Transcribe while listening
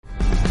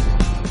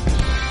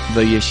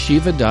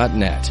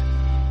theyeshiva.net.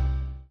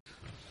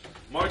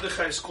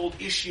 Mordechai is called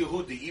Ish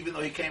Yehudi, even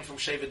though he came from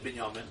Shevet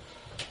Binyamin.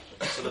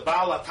 So the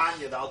Baal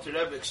HaTanya, the Alter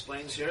Rebbe,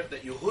 explains here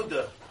that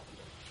Yehuda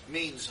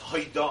means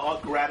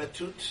Haida'ah,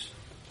 gratitude.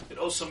 It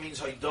also means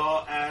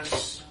Haida'ah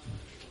as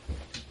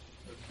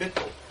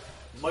bittul,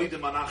 Moide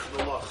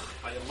Manachnu Lach,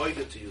 I am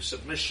moide to you,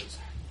 submission.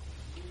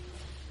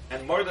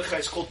 And Mordechai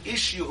is called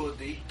Ish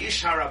Yehudi,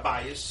 Ish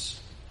Harabayis,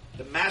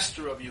 the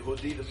master of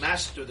Yehudi, the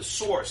master, the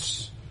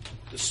source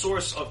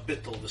of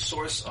bittul, the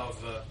source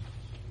of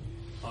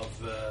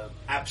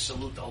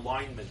absolute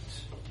alignment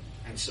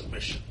and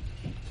submission.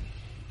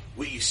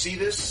 You see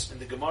this in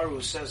the Gemara,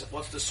 who says,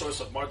 what's the source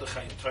of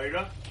Mordechai in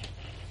Torah?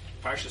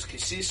 Parshas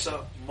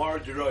Kisisa,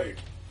 Mordroir.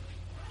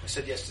 I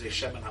said yesterday,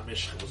 Shemen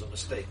HaMishcha was a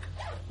mistake.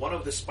 One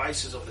of the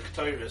spices of the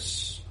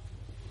Ketores,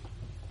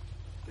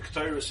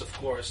 of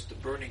course, the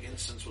burning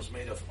incense was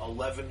made of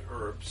 11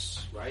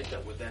 herbs, right?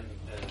 That were then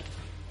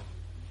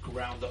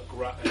ground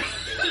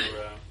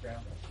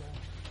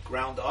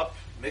up,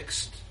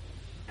 mixed,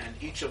 and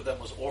each of them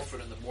was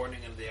offered in the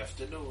morning and the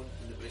afternoon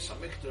in the Beis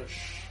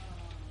HaMikdash,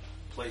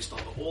 placed on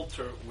the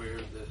altar where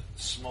the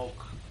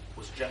smoke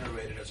was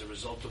generated as a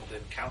result of the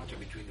encounter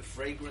between the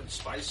fragrant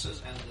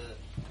spices and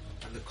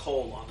the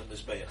coal on the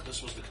Mizbeach.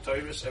 This was the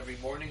Ketores every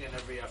morning and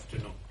every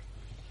afternoon.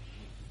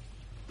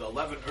 The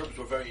 11 herbs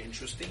were very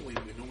interesting. We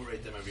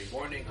enumerate them every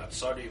morning.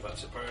 Hatzari,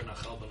 Vatzipar,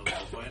 Nachalban, and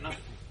Malvoina.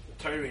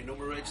 The Torah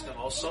enumerates them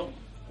also.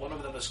 One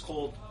of them is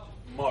called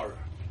Mar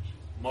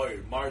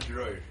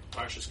Dror,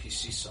 Parshas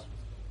Kisisa.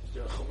 Is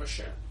there a Chumash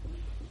here?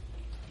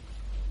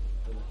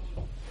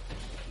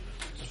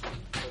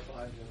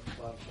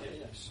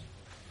 Yes.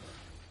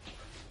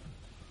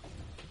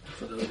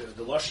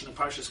 The Lashon in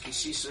Parshas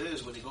Kisisa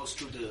is when he goes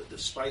through the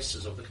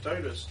spices of the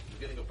Ketores, the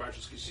beginning of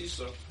Parshas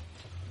Kisisa.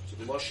 So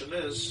the Lashon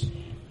is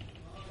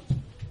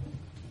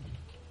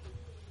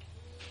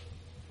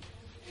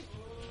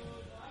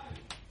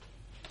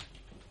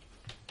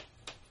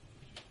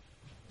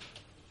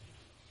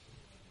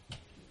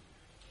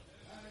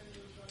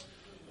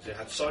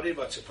Hatzari,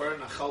 Vatzipar,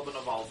 Nachalban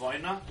of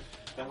Alvoina.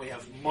 Then we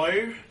have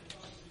Moir,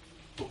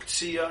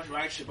 Uktsiya,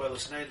 right?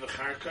 Shibaylasneid,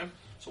 V'charkan.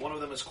 So one of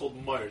them is called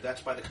Moir.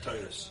 That's by the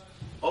Ketores.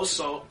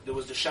 Also, there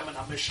was the Shemen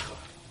HaMishcha.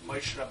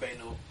 Moshe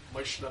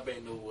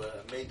Rabbeinu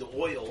made the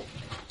oil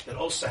that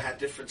also had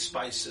different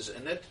spices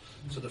in it.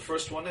 So the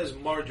first one is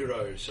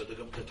Mordoror. So the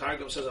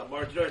Targum says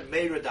Mordoror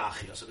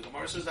Meiradachia. So the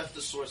Gemara says that's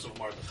the source of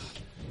Mordechai.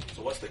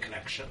 So what's the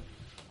connection?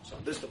 So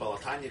this the Baal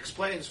HaTanya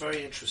explains,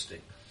 very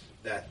interesting,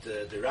 that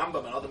the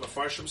Rambam and other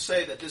Mefarshim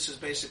say that this is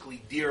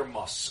basically deer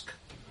musk.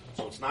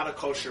 So it's not a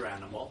kosher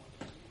animal.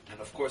 And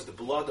of course the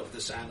blood of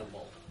this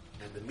animal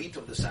and the meat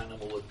of this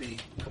animal would be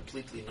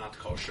completely not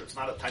kosher. It's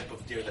not a type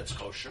of deer that's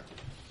kosher.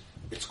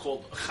 It's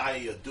called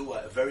Chaya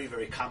Yadua, very,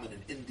 very common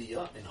in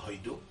India, in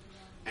Haidu.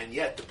 And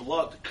yet the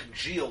blood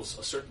congeals,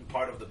 a certain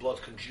part of the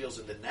blood congeals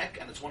in the neck,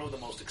 and it's one of the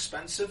most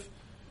expensive,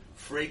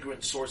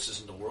 fragrant sources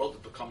in the world.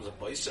 It becomes a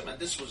baisim, and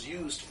this was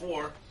used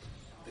for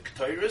the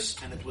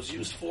Ketores, and it was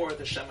used for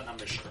the Shemen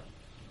HaMishcha.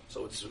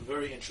 So it's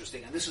very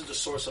interesting, and this is the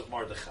source of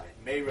Mordechai,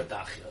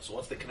 Meiradachia. So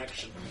what's the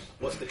connection?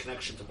 What's the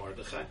connection to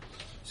Mordechai?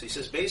 So he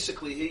says,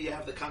 basically, here you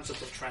have the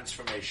concept of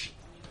transformation.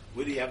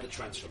 Where do you have the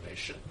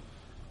transformation?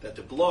 That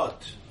the blood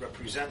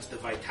represents the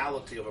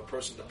vitality of a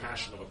person, the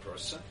passion of a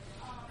person,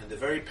 and the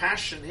very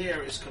passion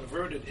here is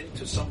converted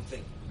into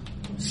something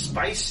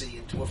spicy,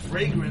 into a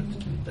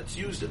fragrant that's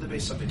used in the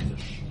Beis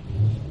HaMikdash.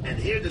 And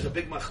here there's a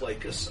big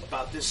machlekes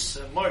about this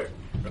Moir.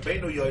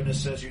 Rabbeinu Yoina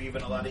says you're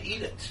even allowed to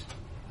eat it.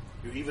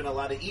 You're even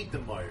allowed to eat the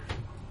Moir.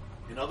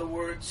 In other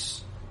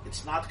words,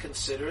 it's not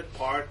considered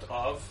part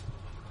of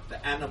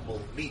the animal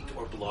meat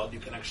or blood. You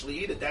can actually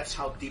eat it. That's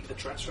how deep the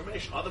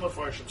transformation. Other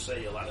Mefarshim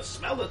say you're allowed to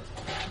smell it,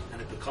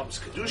 and it becomes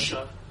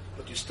kedusha,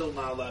 but you're still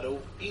not allowed to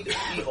eat it.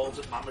 He holds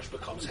it, mamash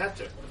becomes heter.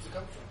 Where does it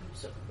come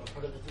from? What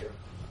part of the deer?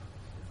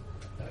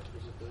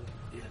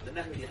 Yeah, the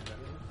neck. Yeah.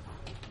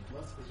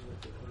 Musk is when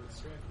it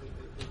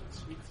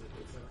sweets it.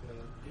 It's like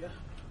a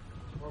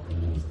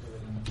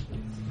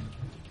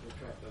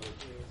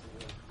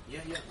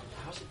Yeah. Yeah.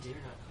 How's a deer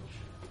not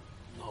kosher?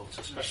 No, it's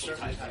a special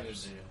type.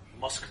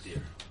 Musk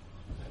deer.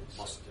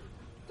 Musk deer.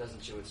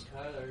 Doesn't chew its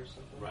cud or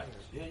something? Right.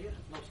 Yeah.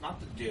 No, it's not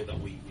the deer that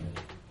we eat.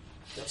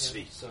 That's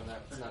sweet. So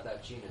it's not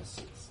that genus.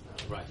 It's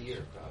not Right.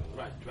 deer, probably.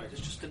 Right.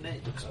 It's just a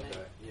name. It's a Okay.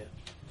 name. Yeah.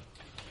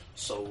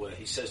 So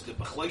he says the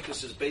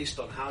machlekes is based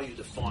on how you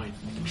define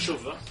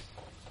tshuva.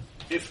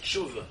 If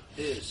tshuva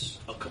is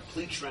a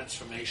complete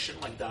transformation,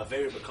 like the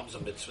Aveira becomes a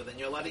mitzvah, then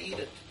you're allowed to eat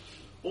it.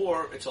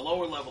 Or it's a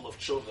lower level of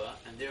tshuva,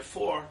 and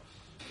therefore,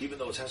 even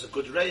though it has a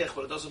good reyech,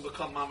 but it doesn't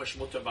become mamash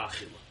mutar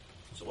b'achila.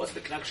 So what's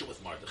the connection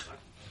with Mordechai?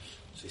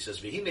 So he says,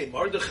 "V'hine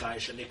Mordechai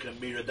shenikra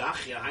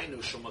miradachia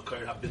hainu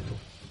shumakar habitul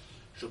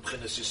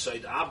shubchinas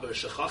yisoid aber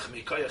shechach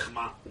mikayach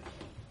ma."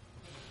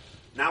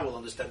 Now we'll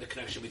understand the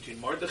connection between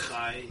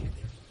Mordechai,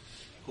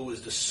 who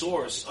is the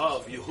source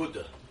of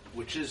Yehuda,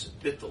 which is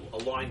bittul,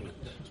 alignment.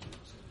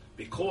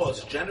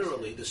 Because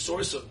generally the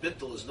source of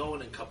bittul is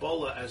known in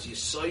Kabbalah as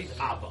Yisoid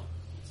Abba.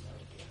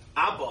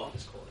 Abba,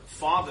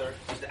 Father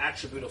is the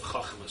attribute of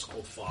Chachma, is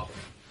called father.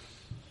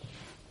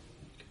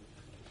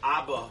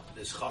 Abba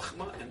is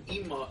Chachma, and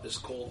Ima is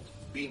called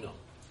Bina.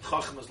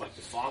 Chachma is like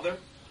the father,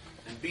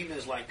 and Bina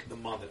is like the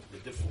mother.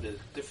 The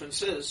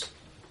difference is,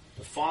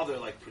 the father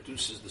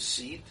produces the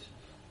seed,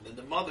 and then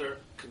the mother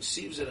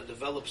conceives it and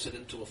develops it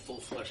into a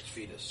full-fleshed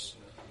fetus.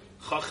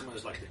 Chachma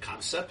is like the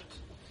concept,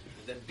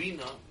 and then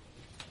Bina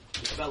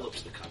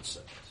develops the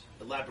concept,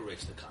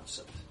 elaborates the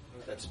concept.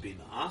 That's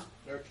Bina.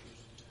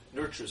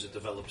 Nurtures it,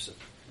 develops it.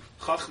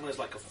 Chachma is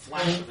like a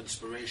flash of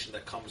inspiration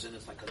that comes in.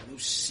 It's like a new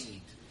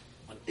seed,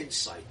 an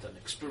insight, an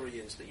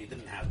experience that you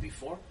didn't have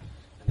before.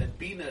 And then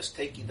Bina is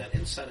taking that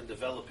insight and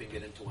developing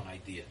it into an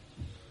idea.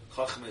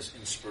 Chachma is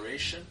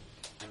inspiration,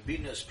 and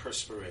Bina is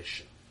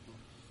perspiration.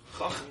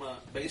 Chachma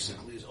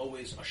basically is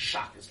always a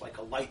shock. It's like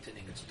a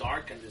lightening. It's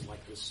dark, and there's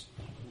like this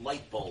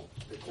light bulb.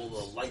 They call it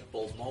a light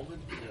bulb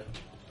moment.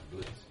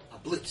 A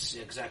blitz,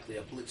 yeah, exactly,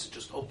 a blitz. It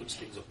just opens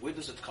things up. Where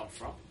does it come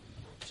from?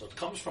 So it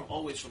comes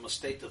always from a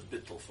state of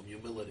bittul, from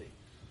humility.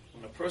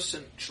 When a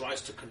person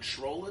tries to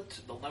control it,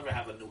 they'll never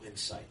have a new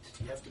insight.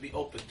 You have to be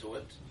open to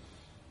it.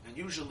 And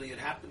usually it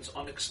happens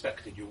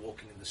unexpected. You're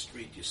walking in the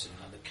street, you're sitting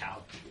on the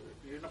couch,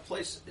 you're in a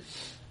place,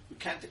 you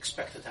can't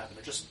expect it to happen.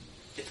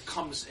 It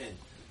comes in.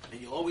 And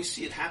you'll always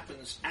see it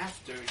happens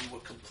after you were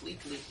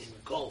completely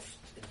engulfed,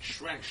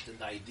 entrenched in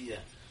the idea.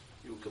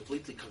 You were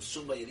completely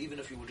consumed by it. Even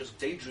if you were just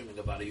daydreaming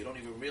about it, you don't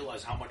even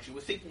realize how much you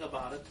were thinking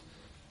about it.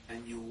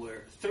 And you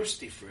were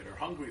thirsty for it or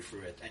hungry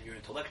for it, and your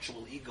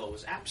intellectual ego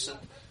is absent.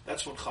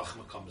 That's when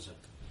Chachma comes in.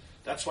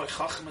 That's why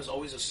Chachma is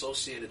always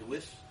associated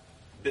with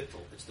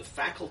bittul. It's the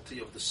faculty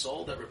of the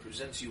soul that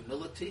represents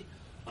humility,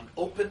 an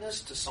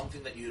openness to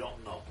something that you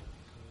don't know,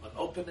 an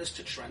openness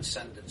to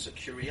transcendence, a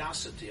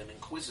curiosity, an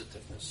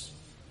inquisitiveness.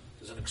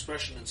 There's an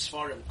expression in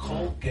Sfarim,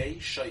 kol gay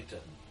shaita.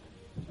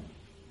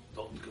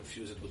 Don't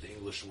confuse it with the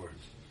English word.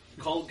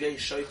 Kol gay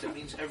shaita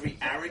means every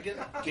arrogant,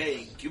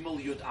 gay, gimel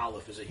yud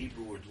aleph is a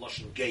Hebrew word,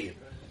 lashon gayim.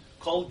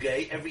 Kol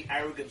gay, every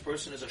arrogant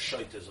person is a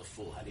shaita, is a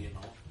fool. How do you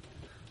know?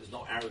 There's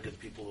no arrogant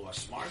people who are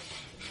smart.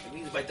 It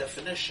means by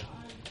definition,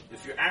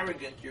 if you're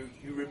arrogant, you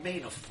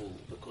remain a fool,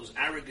 because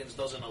arrogance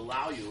doesn't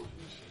allow you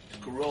to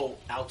grow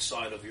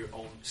outside of your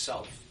own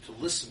self, to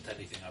listen to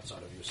anything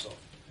outside of yourself.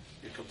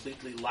 You're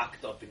completely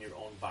locked up in your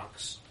own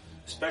box,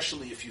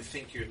 especially if you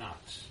think you're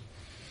not.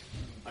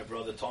 My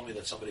brother told me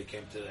that somebody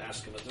came to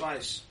ask him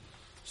advice.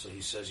 So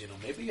he says,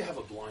 maybe you have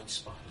a blind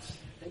spot.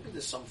 Maybe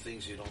there's some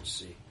things you don't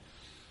see.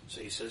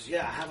 So he says,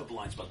 yeah, I have a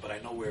blind spot, but I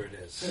know where it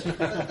is.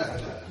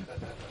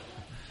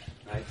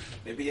 Right?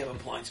 Maybe you have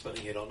a blind spot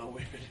and you don't know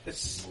where it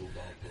is.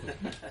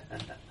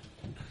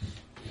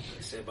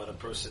 They say about a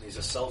person, he's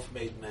a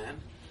self-made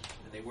man,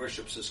 and he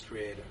worships his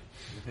creator.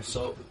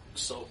 So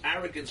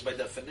arrogance, by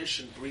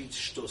definition, breeds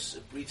shtus.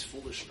 It breeds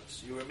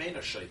foolishness. You remain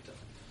a shaitan.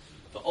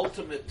 The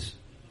ultimate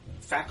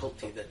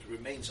faculty that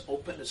remains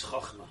open is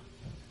chachma.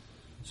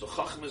 So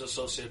chachma is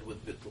associated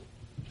with bittul.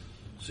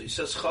 So he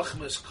says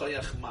chachma is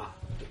koyach ma,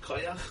 the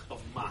koyach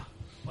of ma.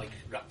 Like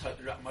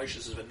Moshe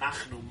says,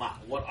 v'nachnu ma.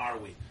 What are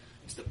we?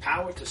 It's the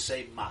power to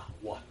say ma.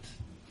 What?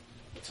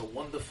 It's a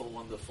wonderful,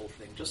 wonderful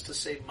thing. Just to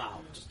say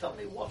ma. Just tell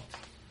me what.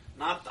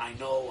 Not I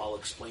know. I'll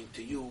explain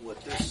to you what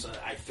this.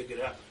 I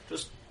figured out.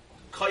 Just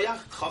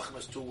koyach. Chachma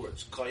is 2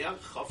 words. Koyach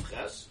chav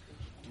ches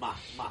ma.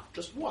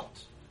 Just what?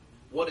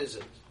 What is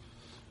it?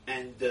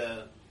 And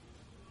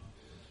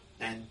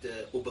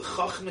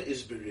ubechachma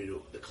is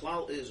biriru. The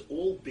klal is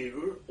all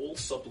birur, all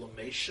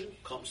sublimation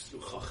comes through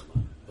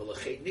chachma.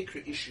 V'lachei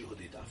nikra ishu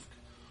hudidavk.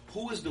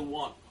 Who is the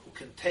one who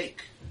can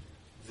take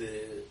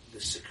the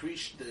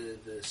secretion,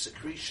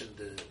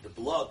 the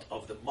blood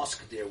of the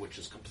musk deer, which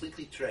is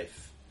completely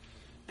treif,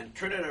 and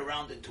turn it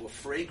around into a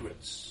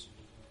fragrance?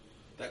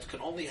 That can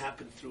only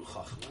happen through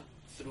chachma,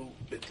 through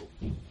bittul.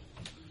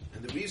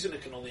 And the reason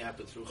it can only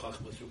happen through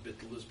chachma, through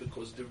bittul, is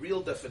because the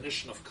real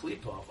definition of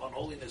klipa, of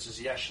unholiness, is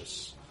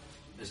yeshus,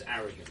 is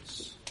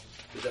arrogance.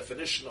 The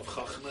definition of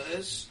chachma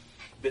is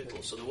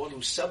bittul. So the one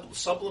who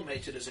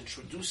sublimated is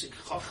introducing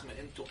chachma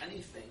into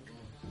anything,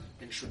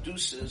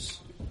 introduces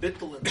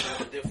bittul into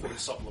it, and therefore it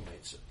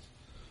sublimates it.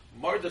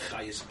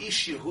 Mordechai is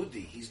Ish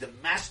Yehudi. He's the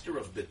master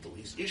of bittul.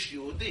 He's Ish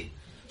Yehudi.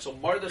 So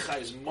Mordechai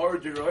is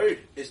Morderor,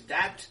 is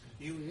that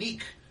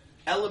unique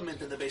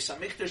element in the Beis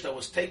HaMikdash that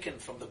was taken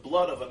from the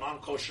blood of a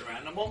non-kosher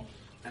animal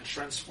and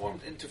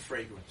transformed into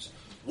fragrance.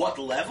 What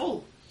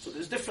level? So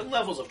there's different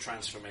levels of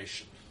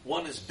transformation.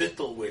 One is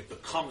bittul, where it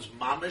becomes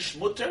mamish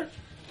mutter,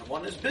 and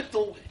one is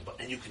bittul,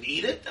 and you can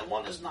eat it, and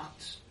one is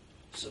not.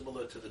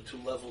 Similar to the 2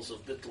 levels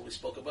of bittul we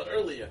spoke about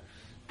earlier.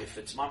 If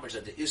it's mamish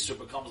that the isser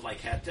becomes like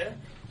heter,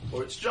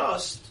 or it's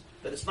just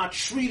that it's not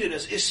treated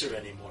as isser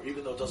anymore,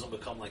 even though it doesn't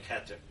become like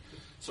heter.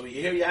 So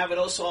here you have it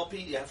also,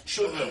 Alpi, you have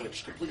tshuva,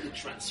 which completely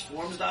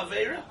transforms the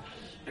Aveira,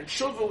 and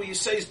tshuva, where you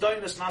say is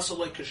doinus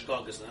nasaloi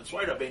kishgagas. And that's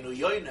why Rabbeinu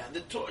Yoina and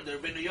the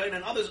Rabbeinu Yoina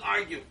and others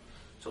argue.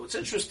 So it's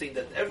interesting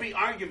that every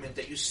argument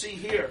that you see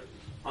here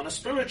on a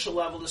spiritual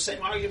level, the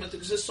same argument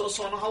exists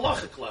also on a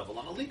halachic level,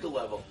 on a legal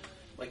level.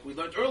 Like we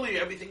learned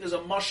earlier, everything is a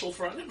mashal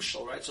for a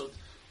nimshal, right? So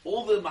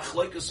all the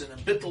machlokas in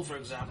bittul, for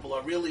example,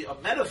 are really a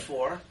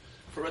metaphor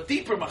for a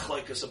deeper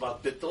machlokes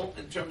about bittul,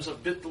 in terms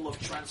of bittul of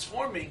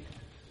transforming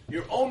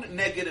your own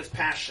negative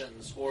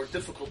passions or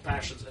difficult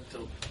passions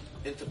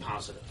into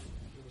positive.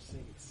 You were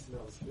saying it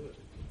smells good.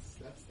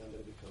 That's then that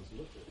it becomes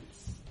liquid.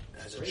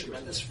 It has a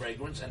tremendous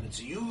fragrance, and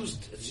it's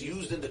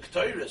used in the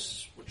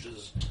Ketores, which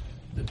is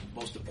the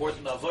most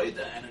important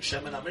avodah, and in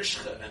Shemen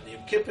HaMishcha, and the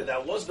Yom Kippur,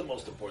 that was the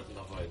most important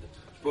avodah.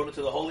 It's brought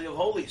into the Holy of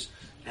Holies.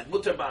 And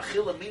mutar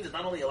ba'achila means that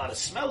not only allowed to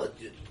smell it,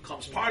 it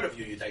becomes part of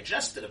you, you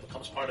digest it, it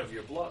becomes part of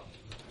your blood.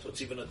 So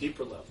it's even a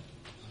deeper level.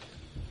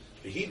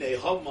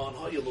 Haman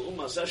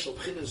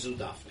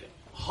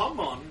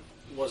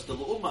was the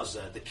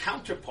Lu'umazeh, the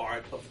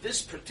counterpart of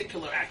this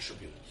particular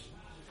attribute.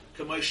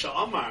 K'moisha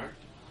Amar,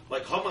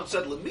 like Haman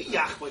said,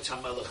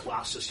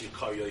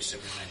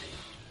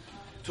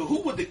 to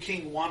who would the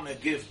king want to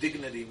give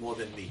dignity more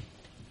than me?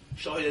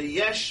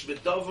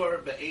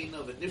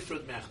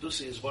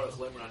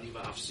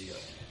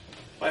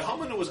 By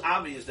Haman it was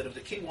obvious that if the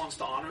king wants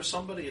to honor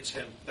somebody, it's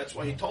him. That's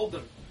why he told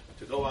them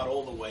to go out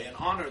all the way and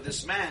honor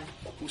this man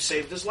who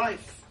saved his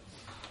life.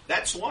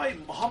 That's why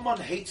Haman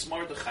hates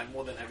Mordechai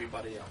more than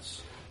everybody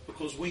else.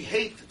 Because we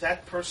hate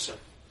that person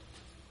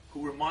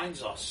who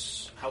reminds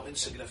us how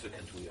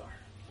insignificant we are.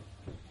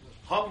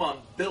 Haman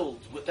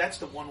that's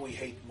the one we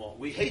hate more.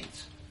 We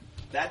hate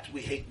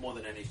more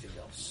than anything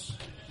else.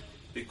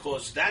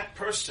 Because that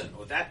person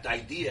or that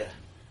idea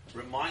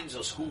reminds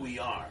us who we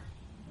are.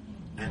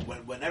 And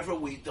whenever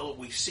we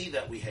see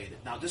that, we hate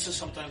it. Now, this is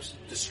sometimes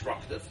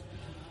destructive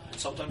and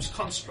sometimes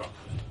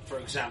constructive. For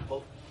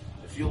example,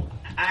 if you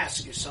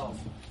ask yourself,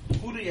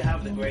 who do you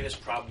have the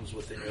greatest problems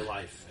with in your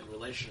life, in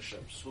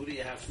relationships? Who do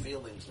you have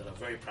feelings that are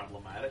very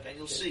problematic? And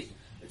you'll see,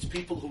 it's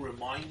people who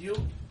remind you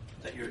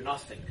that you're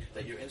nothing,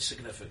 that you're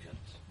insignificant.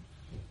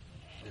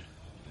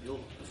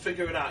 You'll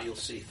figure it out, you'll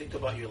see. Think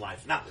about your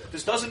life. Now,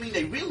 this doesn't mean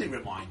they really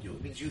remind you.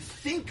 It means you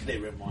think they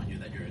remind you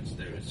that they're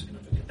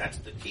insignificant. That's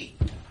the key.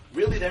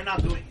 Really, they're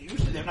not doing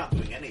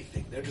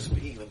anything. They're just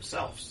being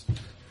themselves.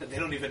 And they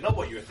don't even know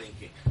what you're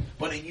thinking.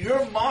 But in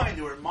your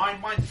mind, or in my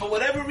mind, for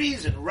whatever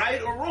reason,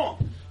 right or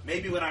wrong,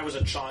 maybe when I was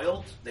a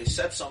child, they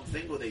said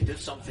something or they did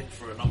something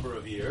for a number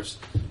of years,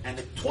 and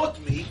it taught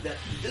me that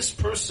this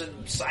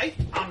person's sight,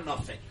 I'm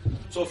nothing.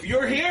 So if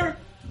you're here,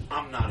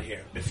 I'm not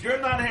here. If you're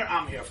not here,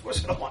 I'm here. Of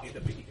course I don't want you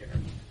to be here.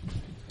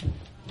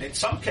 In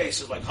some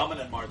cases, like Haman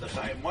and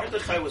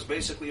Mordechai was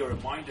basically a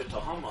reminder to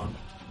Haman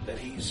that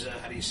he's,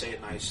 how do you say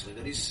it nicely,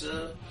 that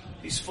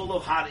he's full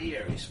of hot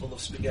air, he's full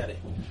of spaghetti.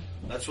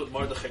 That's what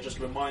Mordechai just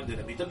reminded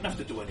him. He didn't have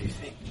to do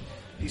anything.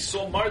 He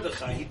saw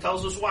Mordechai, he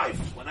tells his wife,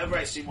 whenever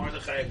I see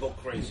Mordechai, I go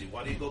crazy.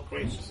 Why do you go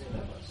crazy?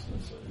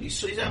 He's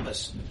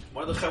emes.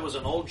 Mordechai was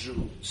an old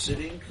Jew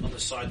sitting on the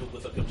sidewalk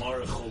with a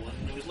Gemara Chulin,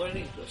 and he was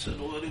learning.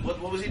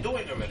 What was he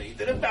doing already? He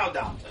didn't bow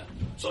down to him.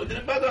 So he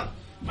didn't bow down.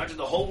 Imagine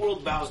the whole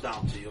world bows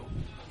down to you.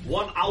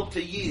 One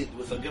Alta Yid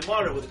with a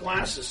Gemara with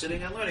glasses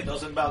sitting and learning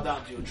doesn't bow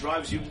down to you. It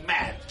drives you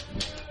mad.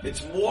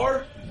 It's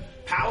more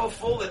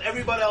powerful than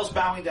everybody else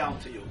bowing down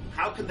to you.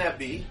 How can that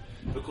be?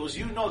 Because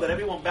you know that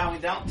everyone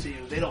bowing down to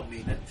you, they don't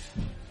mean it.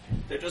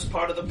 They're just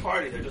part of the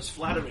party. They're just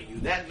flattering you.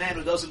 That man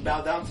who doesn't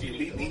bow down to you,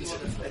 he means it.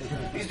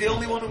 He's the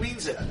only one who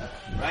means it.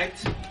 Right?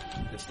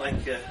 It's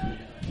like, it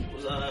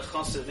was a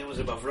chassid, his name was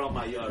Bavram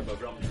Ayar,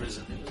 Bavram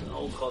Drizin. He was an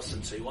old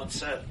chassid, so he once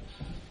said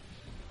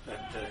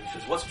that, he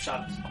says, what's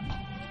pshat?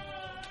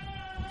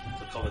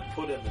 It's a covered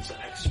pudim, it's an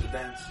extra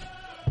dance.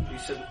 He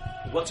said,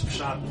 what's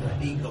pshat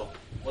ego?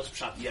 What's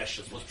pshat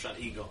yeshes? What's pshat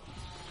ego?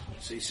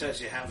 So he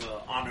says you have an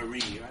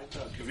honoree, right?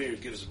 Kavir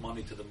gives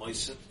money to the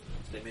moisid.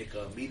 They make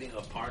a meeting,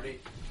 a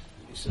party.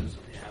 He says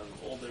you have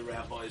all the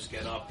rabbis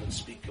get up and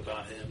speak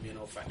about him,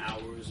 for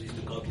hours. He's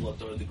the Gadol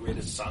Hador, the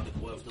greatest tzaddik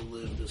who ever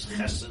lived, this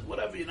chesed,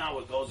 whatever how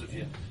it goes if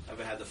you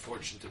ever had the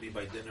fortune to be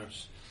by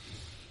dinners.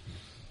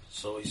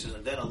 So he says,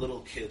 and then a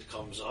little kid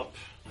comes up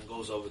and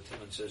goes over to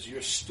him and says,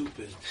 "You're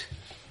stupid."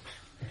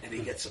 And he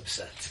gets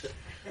upset.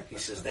 He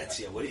says,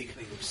 "That's what are you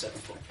getting upset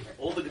for?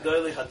 All the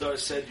Gadol Hador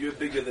said you're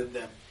bigger than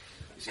them."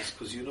 He says,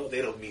 because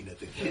they don't mean it.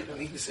 The kid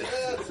means it.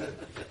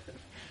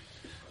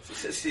 He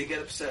says, you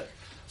get upset.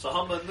 So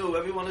Haman knew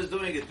everyone is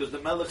doing it because the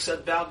Melech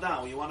said, bow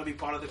down. You want to be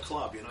part of the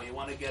club. You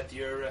want to get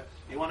your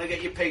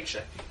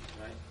paycheck.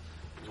 Right?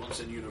 He was once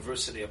in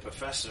university, a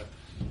professor.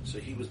 So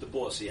he was the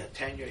boss. He had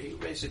tenure. He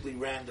basically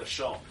ran the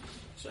show.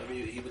 So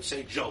he would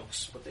say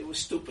jokes, but they were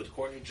stupid,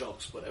 corny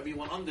jokes. But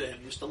everyone under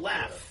him used to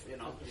laugh.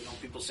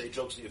 People say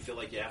jokes and you feel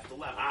like you have to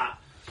laugh.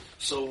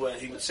 So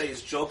he would say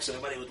his jokes and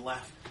everybody would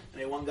laugh.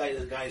 And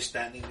the guy is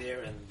standing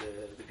there and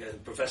the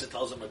professor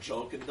tells him a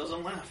joke and he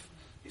doesn't laugh.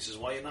 He says,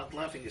 "Why are you not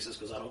laughing?" He says,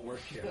 "Because I don't work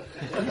here."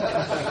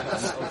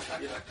 So,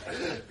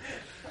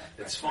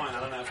 it's fine, I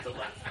don't have to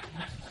laugh.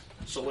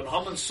 So when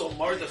Haman saw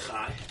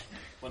Mordechai,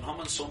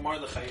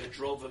 it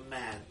drove him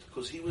mad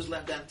because he was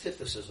like the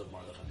antithesis of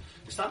Mordechai.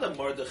 It's not that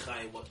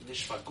Mordechai was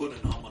nishfa good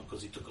in Haman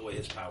because he took away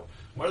his power.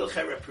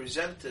 Mordechai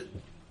represented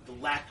the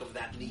lack of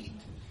that need.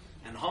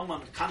 And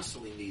Haman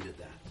constantly needed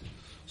that.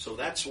 So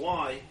that's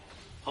why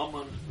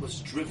Haman was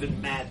driven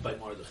mad by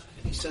Mordechai.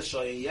 And he says,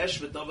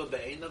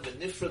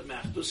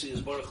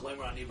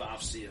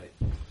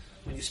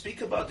 When you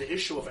speak about the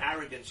issue of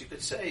arrogance, you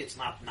could say it's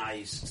not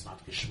nice, it's not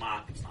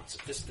geschmack, it's not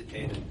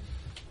sophisticated.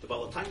 The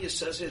Baal HaTanya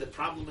says here the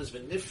problem is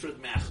v'nifrid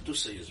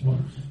me'achdusa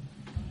yizbarach.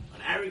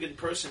 An arrogant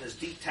person is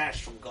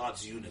detached from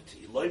God's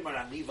unity. Loymar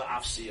aniva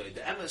afsiyoi.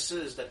 The emes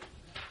is that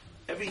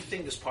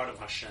everything is part of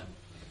Hashem.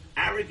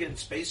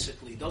 Arrogance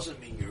basically doesn't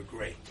mean you're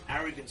great.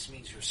 Arrogance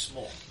means you're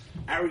small.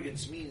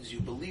 Arrogance means you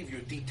believe you're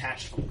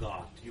detached from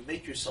God. You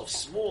make yourself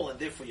small and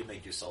therefore you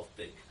make yourself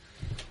big.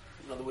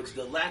 In other words,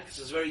 the lack, this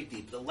is very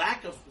deep. The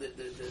lack of,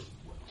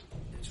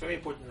 it's very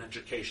important in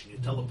education. You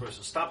tell a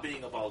person, stop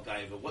being a Baal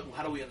Gaiva.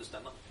 How do we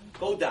understand? No,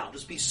 go down,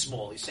 just be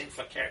small. He's saying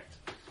fakert.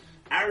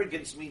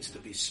 Arrogance means to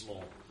be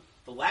small.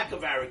 The lack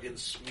of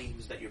arrogance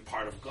means that you're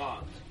part of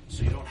God.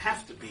 So you don't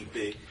have to be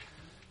big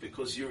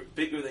because you're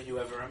bigger than you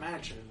ever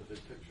imagined.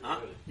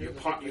 You're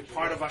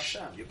part of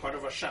Hashem. You're part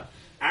of Hashem.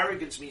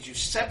 Arrogance means you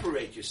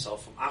separate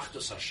yourself from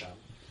Achdus Hashem,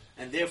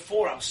 and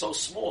therefore I'm so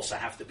small, so I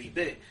have to be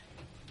big.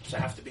 So I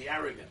have to be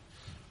arrogant.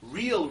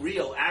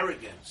 Real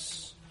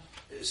arrogance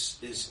is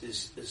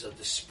a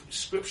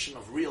description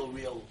of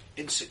real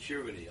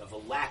insecurity, of a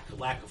lack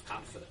of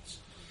confidence.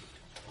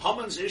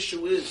 Haman's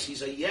issue is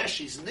he's a yesh,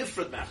 he's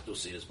nifrad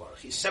ma'achdusi yizbarach.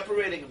 He's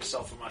separating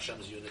himself from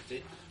Hashem's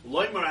unity.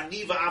 Loymar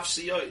aniva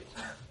afsiyoi.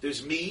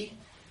 There's me,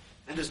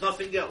 and there's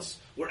nothing else.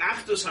 Where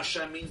achdus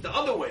Hashem means the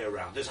other way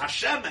around. There's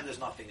Hashem and there's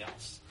nothing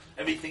else.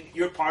 Everything,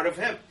 you're part of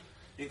Him,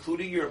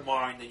 including your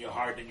mind and your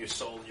heart and your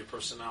soul and your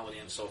personality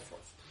and so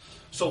forth.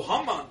 So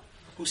Haman,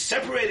 who's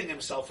separating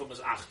himself from his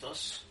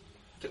achdus,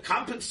 to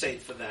compensate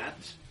for that,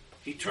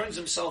 he turns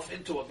himself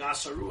into a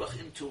gasar ruach,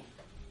 into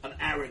an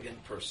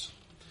arrogant person.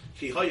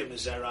 He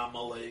comes from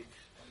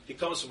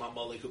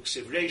Amalek, who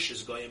ksiv reish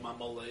is goyim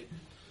Amalek.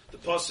 The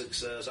pasuk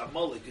says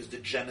Amalek is the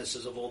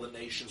genesis of all the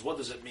nations. What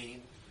does it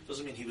mean? It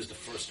doesn't mean he was the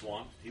first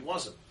one. He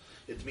wasn't.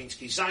 It means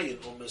kizayin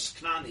umas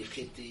knani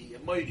chiti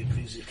emoyri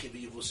krizi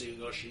chivi yivusi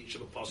yogashi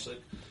sheba pasuk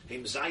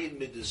heim zayin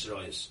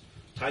midisrois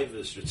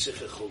taivus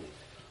ritziche chuli.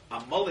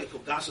 Amalek who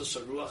gasas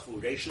saruach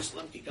who reishis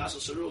lam ki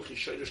gasas saruach he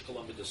shoyrish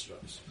kolam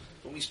midisrois.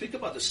 When we speak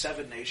about the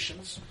 7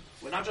 nations,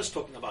 we're not just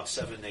talking about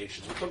 7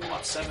 nations. We're talking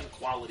about 7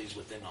 qualities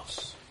within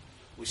us.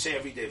 We say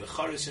every day,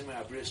 "V'charis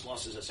imei abris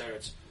losses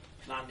eretz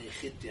knani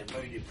chiti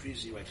emoyri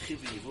krizi right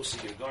chivi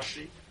yivusi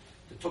yogashi."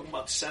 They're talking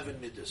about 7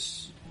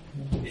 midas.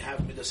 You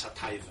have midas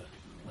hataiva,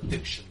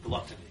 addiction,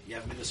 gluttony. You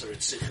have midas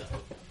haritzicha.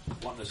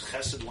 One is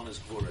chesed, one is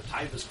gvura.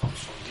 Taivas comes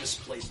from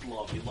misplaced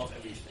love. You love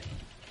everything.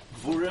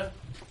 Gvura,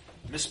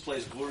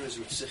 misplaced gvura is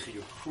ritzicha.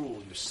 You're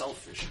cruel, you're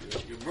selfish,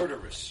 you're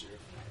murderous.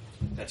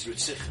 That's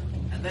ritzicha.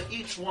 And then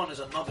each one is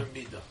another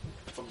midah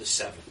from the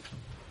 7.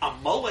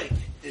 Amalek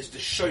is the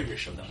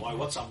shoyrish of them. Why?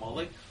 What's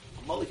Amalek?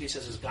 Amalek, he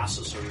says, is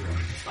gasas harura.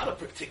 It's not a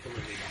particular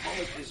midah.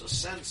 Amalek is a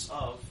sense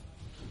of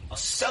a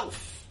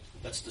self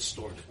that's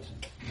distorted.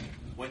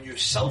 When your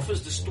self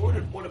is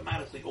distorted,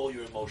 automatically all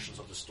your emotions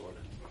are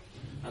distorted.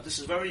 Now this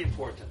is very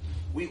important.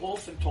 We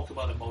often talk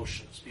about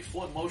emotions.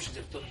 Before emotions,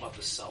 you have to talk about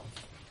the self.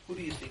 Who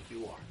do you think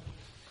you are?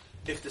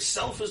 If the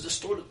self is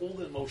distorted, all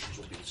the emotions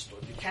will be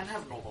distorted. You can't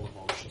have normal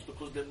emotions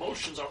because the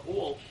emotions are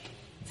all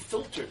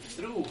filtered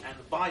through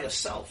and by a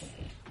self.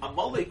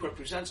 Amalek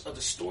represents a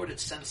distorted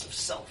sense of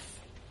self.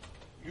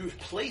 Your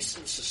place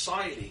in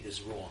society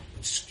is wrong.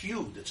 It's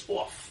skewed. It's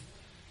off.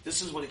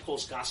 This is what he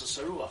calls gasas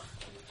haruach.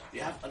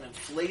 You have an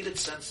inflated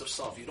sense of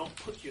self. You don't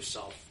put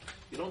yourself,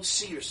 you don't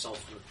see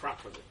yourself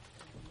properly.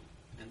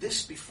 And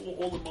this before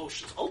all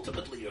emotions.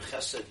 Ultimately, your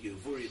chesed, your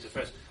vuri,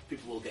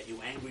 people will get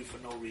you angry for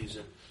no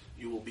reason.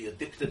 You will be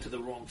addicted to the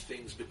wrong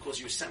things because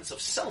your sense of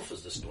self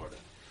is distorted.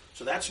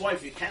 So that's why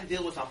if you can't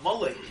deal with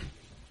Amalek,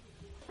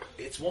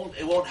 it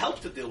won't help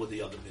to deal with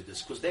the other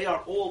midas because they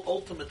are all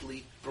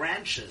ultimately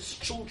branches,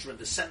 children,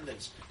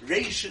 descendants.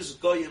 Reishis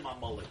goyim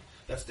Amalek.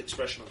 That's the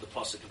expression of the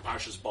pasuk in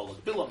Parshas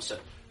Balak. Bilam said,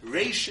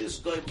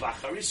 "Reishis goyim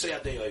v'acharisei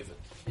adei oived."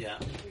 Yeah.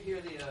 Did you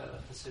hear the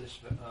Hasidic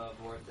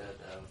board that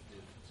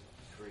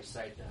to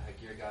recite the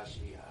Hagir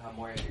Gashi,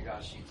 Hamoyer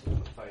Girgashi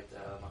to fight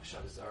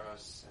Makshav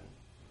Zaras?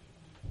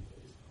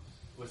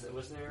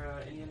 Was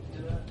there Indian to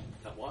do that?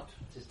 That what?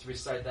 To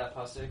recite that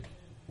pasuk?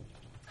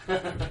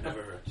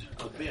 Never heard.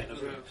 Could be. I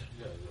never heard.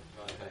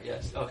 Okay.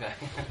 Yes. Okay.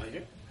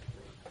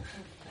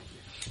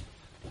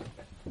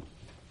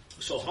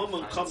 So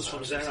Haman comes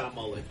from Zerah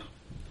Amalek.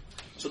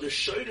 So the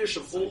shaydish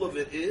of all of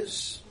it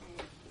is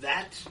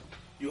that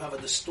you have a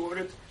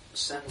distorted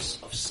sense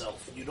of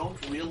self. You don't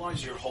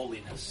realize your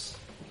holiness.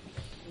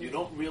 You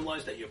don't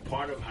realize that you're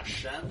part of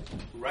Hashem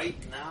right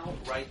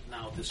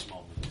now, this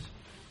moment.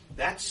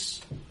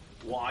 That's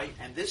why,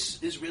 and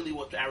this is really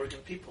what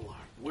arrogant people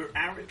are. We're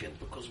arrogant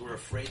because we're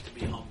afraid to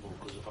be humble.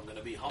 Because if I'm going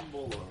to be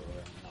humble or I'm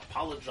going to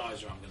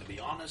apologize or I'm going to be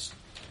honest,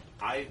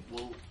 I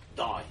will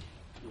die.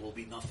 There will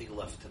be nothing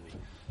left to me.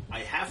 I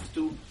have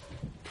to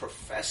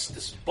profess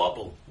this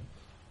bubble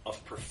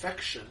of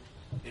perfection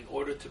in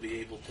order to be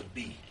able to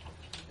be.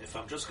 If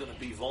I'm just going to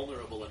be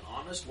vulnerable and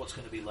honest, what's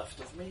going to be left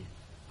of me?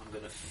 I'm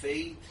going to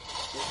fade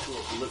into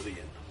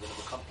oblivion. I'm going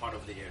to become part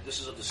of the air. This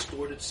is a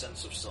distorted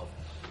sense of self.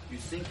 You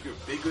think you're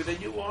bigger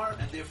than you are,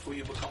 and therefore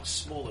you become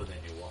smaller than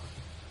you are.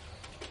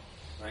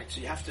 Right?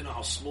 So you have to know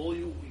how small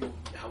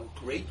how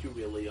great you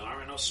really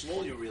are, and how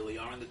small you really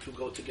are, and the two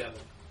go together.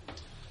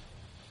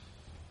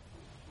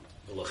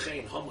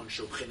 ולכן, המן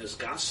שבחינס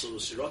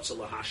גסוס, רוצה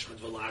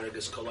להשמיד ולהרג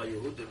כל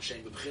היהודים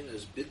שהם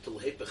בבחינס ביטול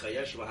הפך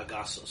היש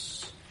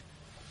והגסוס.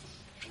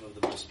 One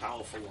of the most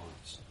powerful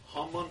ones.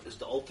 Haman is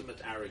the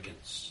ultimate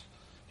arrogance.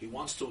 He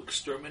wants to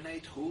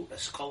exterminate who?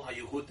 Eskol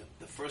HaYehudim.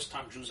 The first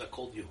time Jews are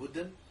called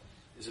Yehudim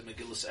is in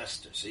Megillas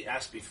Esther. So he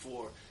asked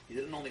before, he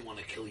didn't only want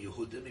to kill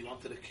Yehudim, he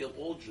wanted to kill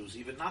all Jews,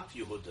 even not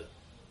Yehuda.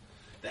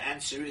 The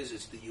answer is,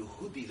 it's the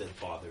Yehudi that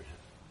bothered him.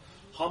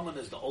 Haman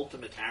is the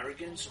ultimate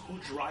arrogance. Who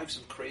drives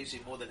him crazy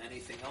more than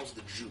anything else?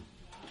 The Jew.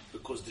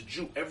 Because the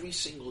Jew, every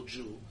single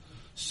Jew,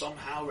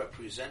 somehow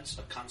represents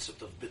a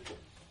concept of bittul.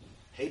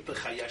 Hepech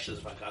hayeshes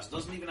vagas.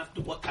 Doesn't even have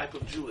to what type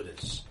of Jew it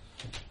is.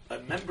 A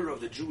member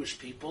of the Jewish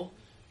people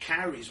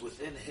carries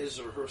within his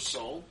or her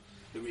soul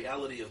the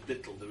reality of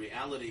bittul, the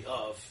reality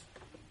of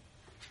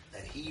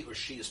that he or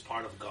she is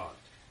part of God.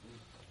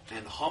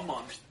 And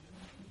Haman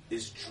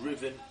is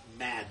driven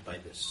mad by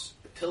this.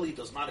 Until he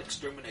does not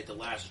exterminate the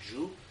last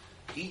Jew,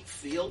 he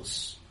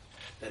feels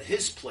that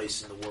his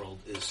place in the world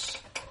is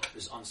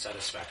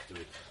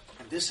unsatisfactory.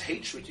 And this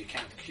hatred you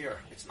can't cure.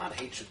 It's not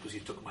hatred because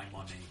you took my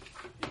money,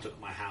 you took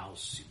my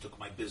house, you took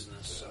my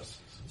business.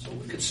 So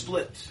we could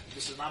split.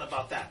 This is not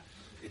about that.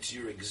 It's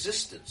your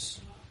existence,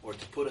 or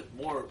to put it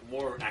more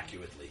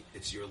accurately,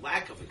 it's your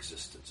lack of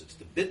existence. It's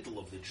the bittul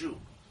of the Jew,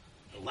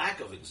 the lack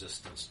of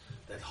existence,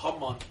 that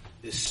Haman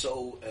is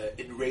so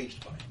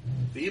enraged by.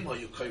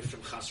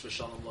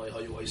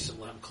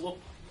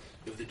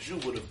 If the Jew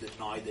would have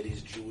denied that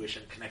he's Jewish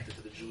and connected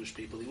to the Jewish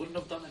people, he wouldn't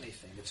have done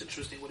anything. It's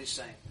interesting what he's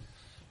saying.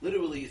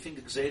 Literally, you think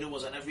Gzeira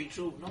was on every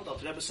Jew? No, the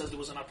Rebbe says there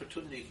was an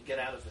opportunity you can get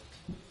out of it.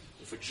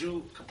 If a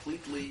Jew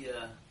completely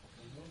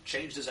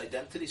changed his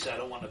identity, said, I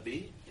don't want to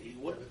be, he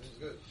wouldn't.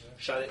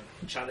 His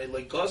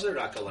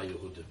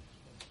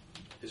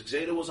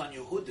Gzeira was on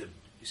Yehudim.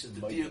 He says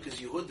the Diuk is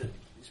Yehudim.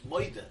 He's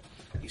Moida.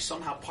 He's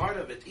somehow part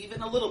of it,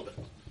 even a little bit.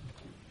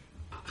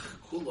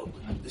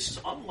 This is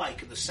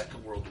unlike in the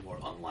Second World War,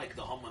 unlike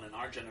the Haman in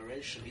our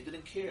generation. He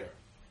didn't care.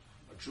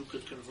 A Jew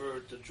could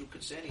convert, a Jew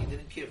could say anything. He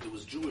didn't care if there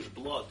was Jewish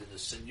blood in the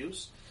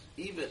sinews.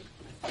 Even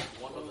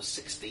one of a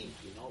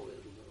 16th, all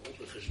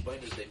the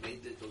cheshbainas they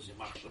made it, those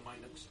Yamach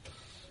Shemainims,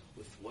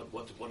 with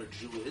what a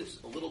Jew is,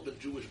 a little bit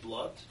Jewish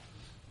blood.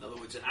 In other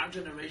words, in our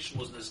generation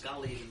was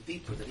Nizgali even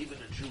deeper, that even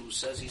a Jew who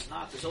says he's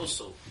not is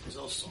also.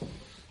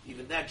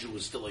 Even that Jew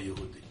is still a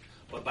Yehudi.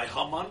 But by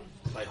Haman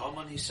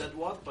he said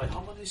what? By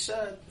Haman he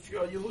said, if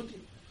you're a Yehudi,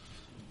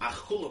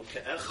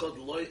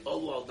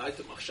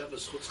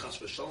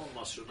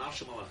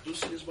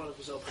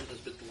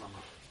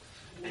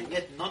 and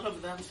yet none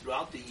of them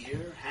throughout the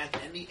year had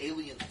any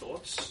alien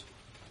thoughts.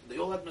 They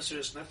all had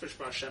Mesiras Nefesh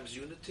for Hashem's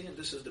unity, and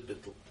this is the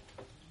bittul.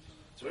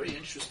 It's very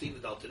interesting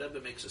that Alter Rebbe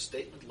makes a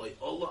statement like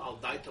How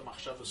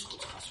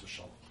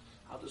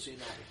does he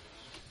know?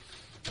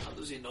 How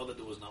does he know that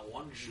there was not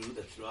one Jew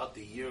that throughout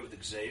the year of the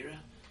Gzeira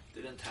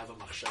didn't have a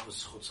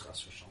machshavas chutz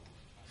chas v'shalom?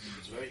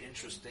 It's very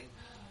interesting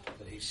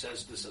that he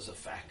says this as a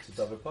fact. It's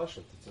a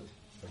pashut.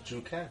 A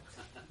Jew can't.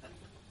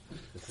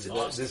 This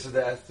is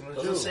the estimate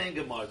of Jew. Doesn't say in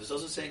Gemara. This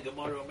doesn't say in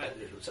Gemara or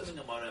Medrash. It says in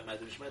Gemara and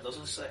Medrash. It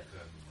doesn't say.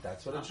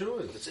 That's what a Jew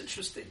is. But it's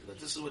interesting that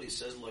this is what he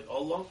says. Like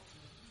Allah,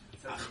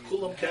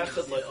 kulam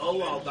keachad like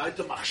Allah al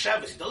daita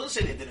machshavas. He doesn't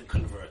say they didn't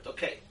convert.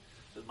 Okay,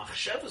 the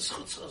machshavas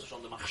chutz chas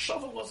v'shalom. The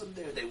machshava wasn't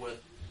there. They were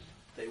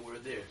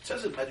there. It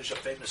says in Medrash a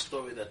famous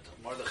story that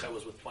Mordechai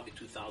was with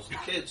 22,000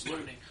 kids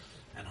learning,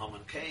 and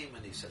Haman came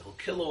and he said he'll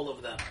kill all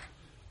of them.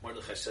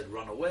 Mordechai said,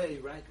 run away,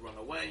 right? Run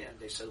away. And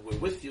they said, we're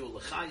with you,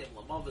 l'chayim,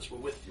 l'mavis, we're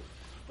with you.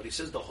 But he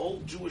says the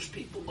whole Jewish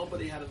people,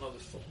 nobody had another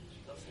thought.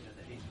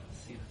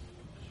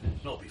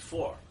 No,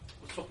 before.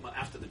 We're talking about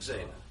after the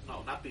Gzeira.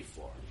 No, not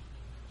before.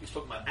 He's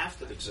talking about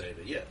after the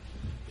Gzeira, yeah.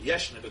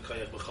 Yeshne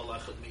b'kayach b'chol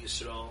echad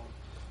miYisrael.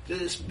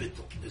 This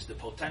bittul is the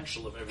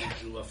potential of every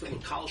Jew.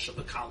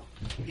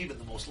 Even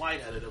the most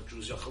lightheaded of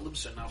Jews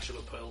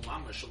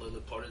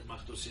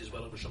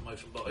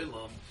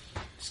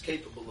is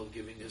capable of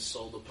giving his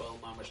soul the pearl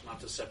mamash, not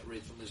to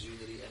separate from his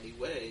unity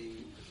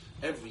anyway.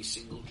 Every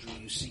single Jew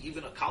you see,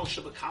 even a Kal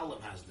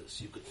Shabakalim has this.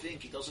 You could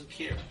think he doesn't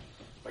care.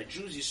 By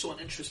Jews, you saw an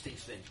interesting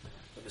thing.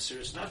 The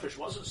Mesiras Nefesh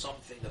wasn't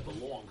something that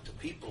belonged to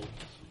people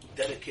who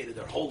dedicated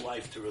their whole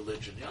life to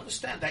religion. You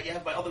understand that you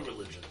have by other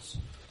religions.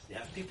 You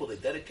have people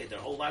that dedicate their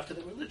whole life to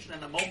the religion,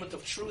 and a moment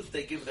of truth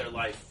they give their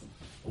life,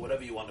 or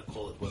whatever you want to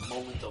call it, a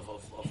moment of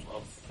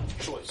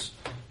choice.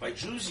 By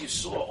Jews, you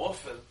saw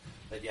often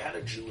that you had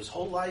a Jew, his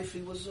whole life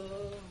he was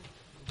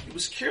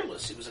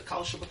careless, he was a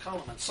Kal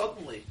Shabakalim, and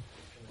suddenly,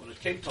 when it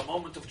came to a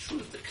moment of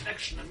truth, the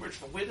connection emerged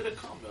from where did it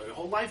come? Your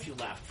whole life you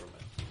laughed from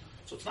it.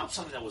 So it's not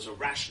something that was a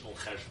rational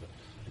cheshbon.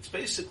 It's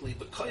basically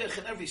B'koyach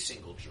in every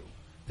single Jew.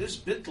 This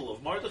bittul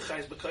of Mordechai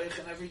is B'koyach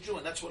in every Jew,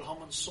 and that's what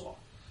Haman saw.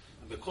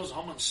 And because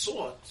Haman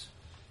saw it,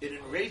 it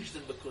enraged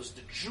him because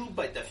the Jew,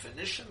 by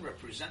definition,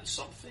 represents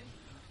something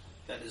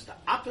that is the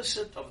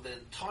opposite of the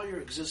entire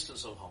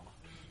existence of Haman.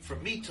 For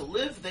me to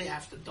live, they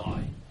have to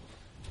die.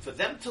 For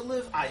them to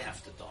live, I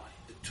have to die.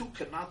 The two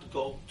cannot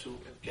go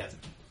together.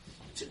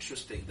 It's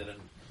interesting that in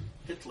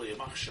Hitler,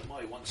 Yamach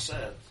Shemai once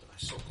said, I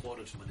saw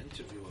quoted from an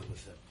interview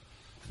with him,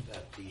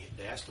 that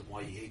they asked him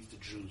why he hates the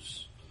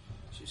Jews.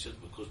 So he said,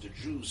 because the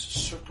Jews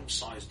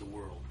circumcised the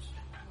world.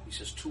 He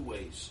says two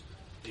ways.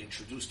 They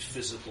introduced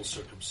physical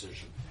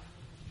circumcision,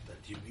 that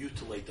you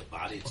mutilate the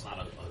body, it's not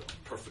a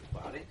perfect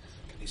body.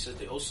 And he said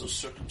they also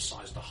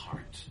circumcised the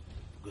heart,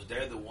 because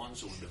they're the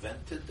ones who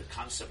invented the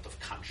concept of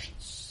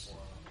conscience.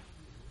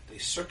 They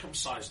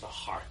circumcised the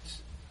heart.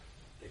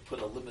 They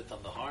put a limit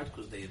on the heart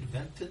because they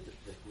invented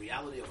the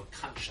reality of a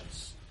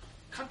conscience.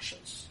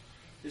 Conscience.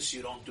 This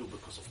you don't do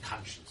because of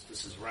conscience.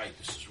 This is right,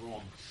 this is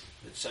wrong,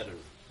 etc.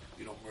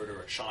 You don't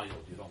murder a child,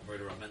 you don't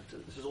murder a mentor.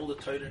 This is all the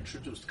Torah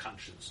introduced,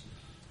 conscience.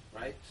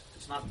 Right?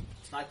 It's not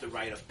the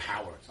right of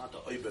power. It's not the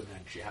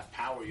Obermensch. You have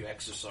power, you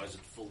exercise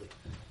it fully.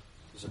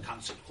 There's a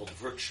concept called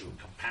virtue,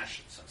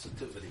 compassion,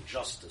 sensitivity,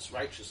 justice,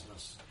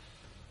 righteousness.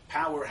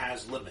 Power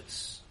has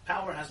limits.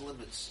 Power has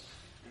limits.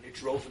 And it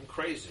drove him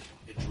crazy.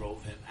 It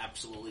drove him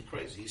absolutely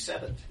crazy. He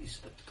said it. He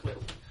said it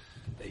clearly.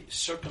 They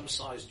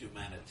circumcised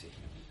humanity.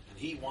 And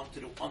he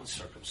wanted to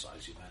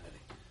uncircumcise humanity.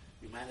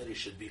 Humanity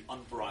should be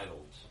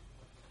unbridled.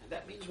 And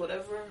that means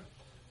whatever,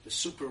 the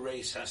super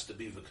race has to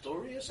be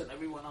victorious and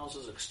everyone else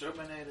is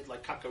exterminated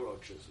like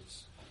cockroaches.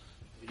 It's,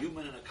 a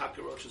human and a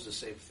cockroach is the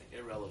same thing,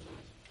 irrelevant.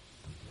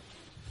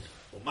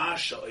 You'll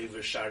ask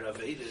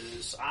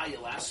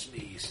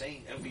me,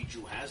 saying every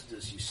Jew has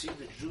this. You see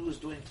the Jew is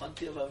doing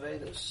plenty of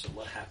Avedas. So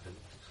what happened?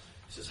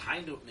 He says,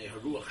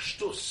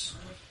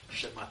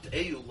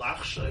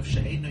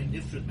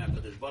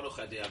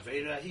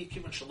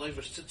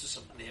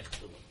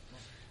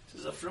 This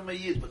is a Fruma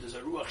Yid, but there's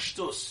a Ruach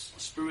Shtus, a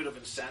spirit of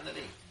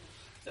insanity,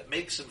 that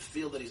makes him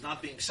feel that he's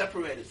not being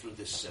separated through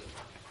this sin.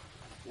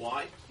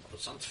 Why? He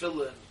puts on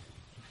tefillin.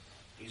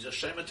 He's a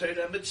Shema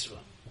Torah mitzvah.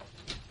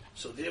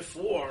 So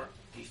therefore,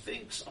 he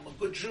thinks, I'm a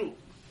good Jew.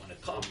 When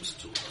it comes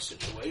to a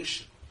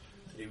situation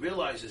that he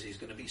realizes he's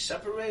going to be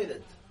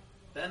separated,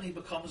 then he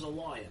becomes a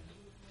lion.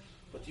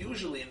 But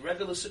usually in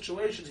regular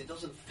situations, he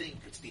doesn't think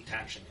it's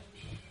detaching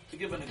him. To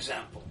give an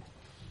example,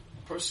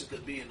 a person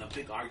could be in a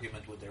big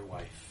argument with their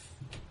wife.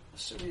 A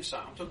serious,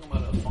 I'm talking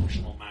about a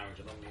functional marriage,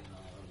 I don't mean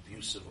an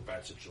abusive or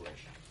bad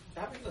situation.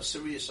 Having a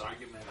serious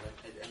argument,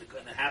 and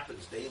it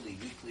happens daily,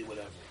 weekly,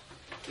 whatever.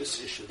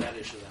 This issue, that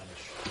issue, that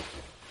issue.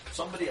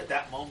 Somebody at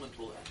that moment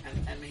will,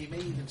 and he may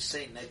even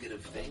say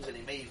negative things, and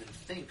he may even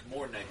think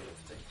more negative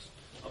things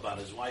about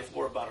his wife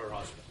or about her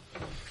husband.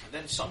 And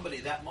then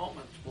somebody that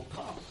moment will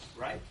come,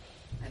 right?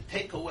 And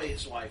take away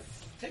his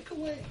wife. Take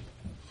away.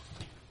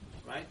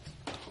 Right?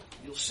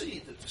 You'll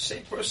see that the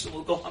same person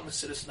will go on the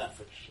Siddur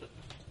Nefesh.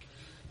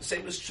 The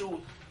same is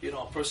true,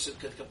 a person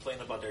could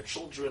complain about their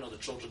children, or the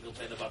children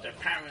complain about their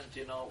parent,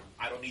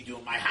 I don't need you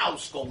in my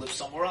house, go live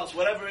somewhere else,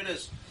 whatever it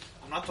is.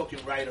 I'm not talking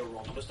right or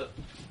wrong.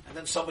 And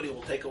then somebody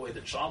will take away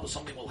the child, or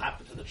something will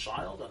happen to the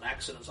child, an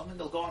accident, something,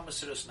 they'll go on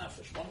Mesiras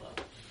Nefesh.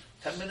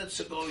 10 minutes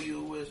ago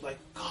you was like,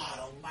 God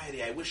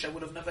Almighty, I wish I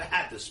would have never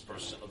had this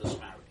person or this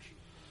marriage.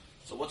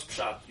 So what's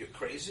pshat? You're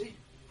crazy?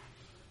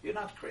 You're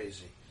not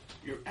crazy.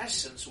 Your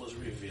essence was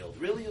revealed.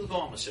 Really, you'll go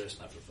on Mesiras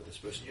Nefesh for this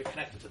person. You're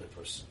connected to the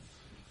person.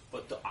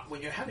 But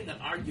when you're having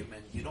an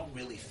argument, you don't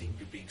really think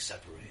you're being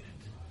separated.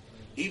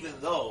 Even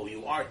though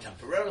you are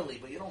temporarily,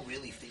 but you don't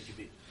really think you're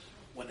being...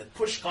 When the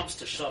push comes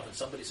to shove and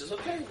somebody says,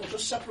 okay, we'll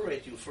just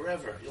separate you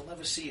forever. You'll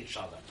never see each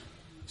other.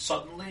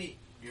 Suddenly,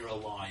 you're a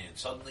lion.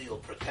 Suddenly, you'll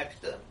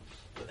protect them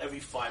with every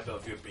fiber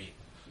of your being.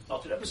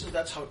 Dr. Rebbe says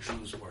that's how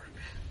Jews work.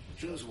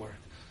 Jews work.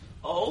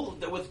 Oh,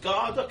 they're with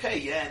God? Okay,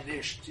 yeah,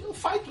 nish. You'll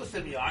fight with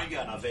them. You argue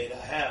on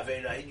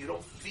Aveda, and you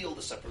don't feel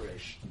the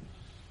separation.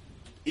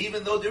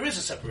 Even though there is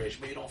a separation,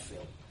 but you don't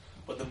feel it.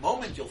 But the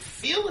moment you'll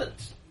feel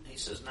it, he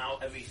says, now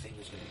everything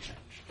is going to change.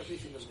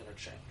 Everything is going to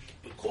change.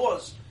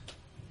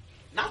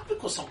 Not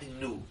because something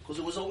new, because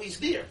it was always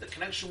there. The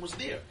connection was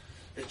there.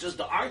 It's just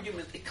the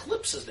argument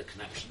eclipses the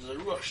connection. The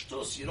Ruach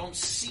Shtus, you don't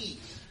see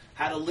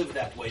how to live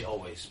that way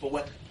always. But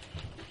when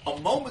a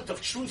moment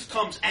of truth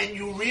comes and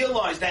you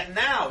realize that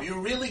now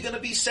you're really going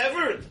to be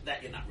severed,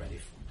 that you're not ready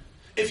for.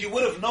 If you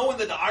would have known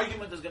that the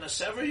argument is going to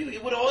sever you,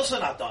 you would have also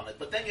not done it.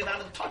 But then you're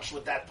not in touch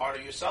with that part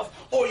of yourself,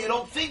 or you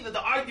don't think that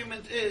the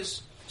argument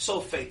is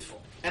so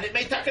faithful. And it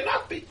may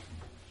not be.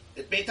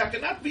 It may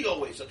not be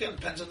always. Again,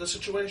 it depends on the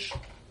situation.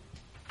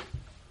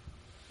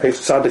 Page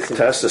Tzaddik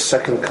Test, the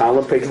second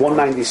column, page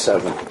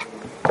 197.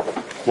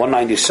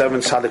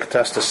 197, Tzaddik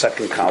Test, the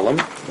second column.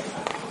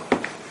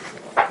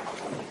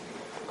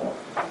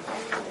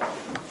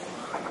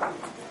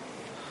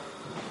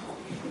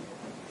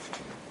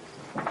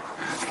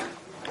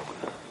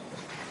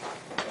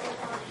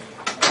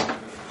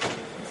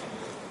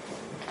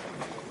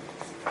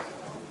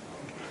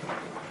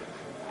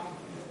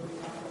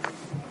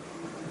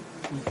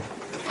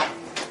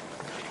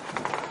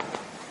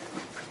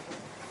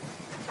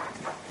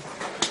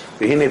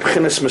 V'hinei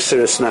b'chinas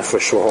Mesiras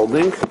Nefesh we're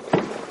holding,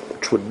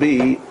 which would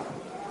be,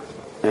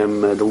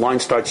 the line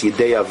starts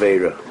Yidei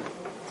Aveira.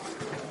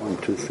 1,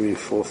 2, 3,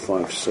 4,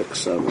 5, 6,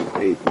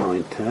 7, 8,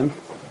 9, 10.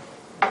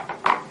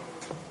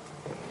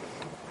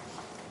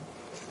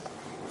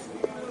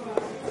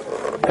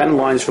 10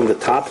 lines from the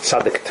top,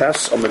 Tzadik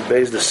Tes, Amud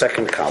Beis, the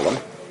second column.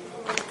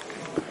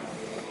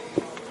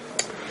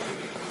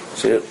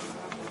 So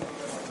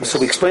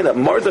we explain that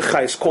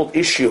Mordechai is called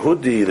Ish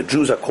Yehudi, the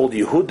Jews are called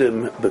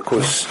Yehudim,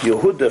 because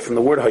Yehuda from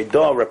the word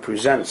Haidah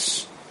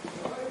represents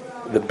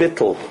the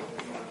bittul,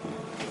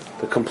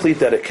 the complete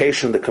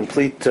dedication, the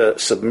complete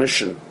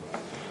submission.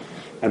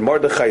 And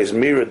Mordechai is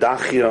Mira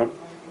Dachia,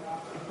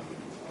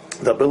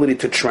 the ability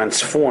to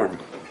transform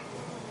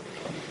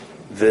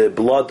the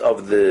blood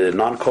of the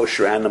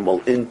non-kosher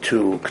animal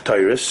into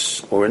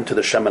Ketairis, or into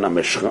the Shemen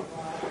HaMishcha.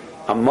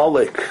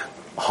 Amalek,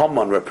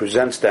 Haman,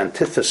 represents the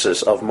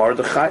antithesis of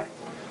Mordechai.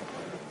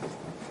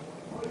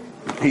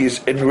 He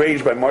is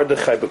enraged by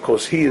Mordechai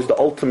because he is the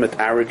ultimate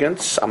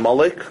arrogance,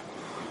 Amalek,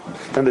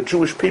 and the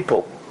Jewish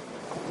people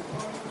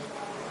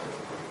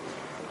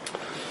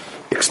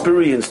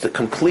experienced the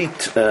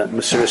complete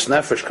Mesiras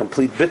Nefesh,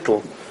 complete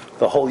bittul.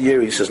 The whole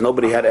year, he says,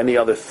 nobody had any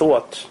other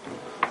thought.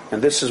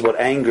 And this is what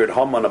angered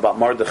Haman about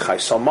Mordechai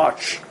so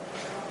much,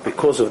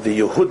 because of the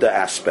Yehuda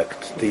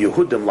aspect. The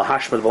Yehudim,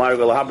 lahashmed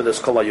v'largal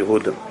lahabedes kol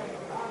ha-Yehudim.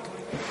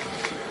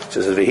 It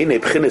says, V'hinei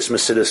b'chinis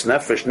Mesiras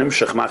Nefesh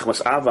nimshach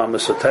machmas ava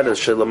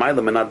mesoteres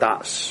shelamayla min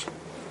hadas.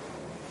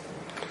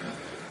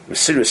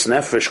 Mesiras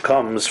Nefesh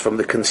comes from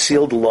the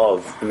concealed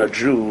love in a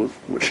Jew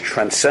which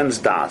transcends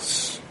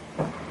das.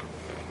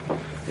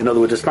 In other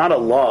words, it's not a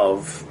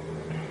love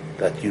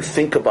that you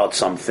think about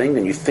something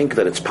and you think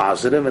that it's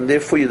positive and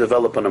therefore you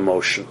develop an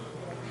emotion.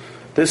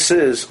 This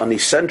is an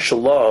essential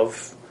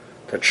love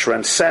that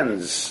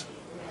transcends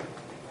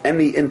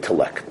any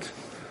intellect.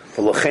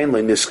 In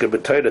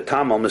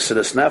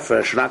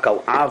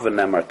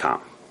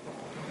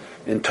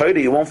Torah,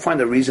 you won't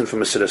find a reason for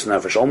Mesiras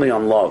Nefesh, only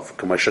on love.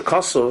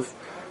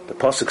 The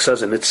Pasuk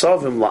says in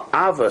Nitzavim,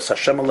 La'avas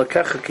Hashem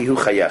alekecha ki hu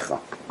chayecha.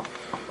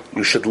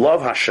 You should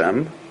love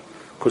Hashem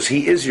because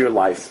He is your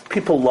life.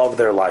 People love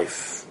their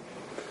life.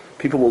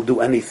 People will do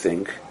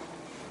anything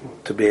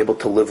to be able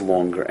to live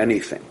longer,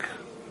 anything.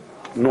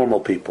 Normal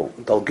people.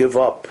 They'll give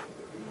up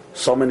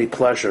so many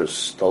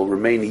pleasures. They'll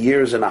remain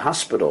years in a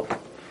hospital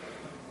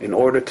in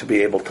order to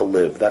be able to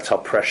live. That's how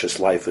precious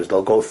life is.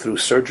 They'll go through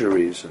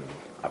surgeries and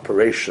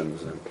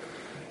operations and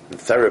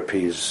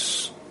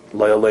therapies,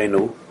 lo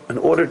yaleinu, in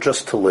order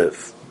just to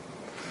live.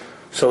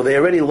 So they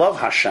already love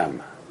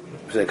Hashem.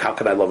 Like, how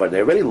can I love Hashem? They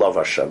already love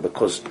Hashem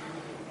because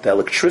the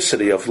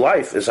electricity of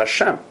life is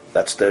Hashem.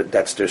 That's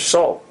their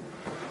soul.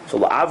 So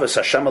la'avas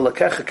Hashem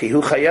alekecha ki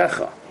hu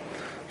chayecha.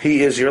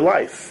 He is your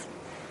life.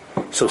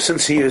 So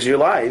since He is your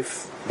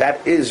life,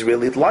 that is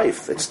really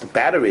life. It's the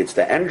battery, it's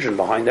the engine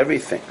behind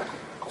everything.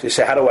 So you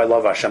say, how do I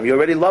love Hashem? You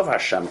already love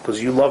Hashem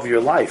because you love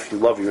your life. You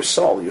love your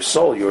soul, your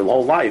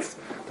whole life.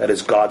 That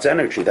is God's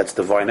energy. That's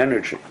divine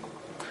energy.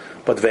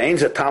 But ve'ein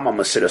zetam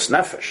Mesiras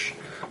Nefesh.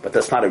 But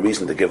that's not a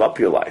reason to give up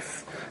your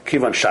life.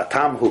 Kivan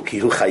shatam hu ki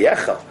hu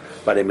chayecha.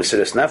 But a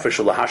Mesiras Nefesh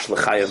ulahash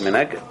l'chayev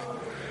mineged.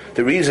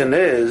 The reason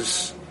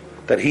is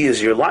that He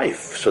is your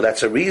life. So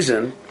that's a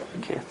reason.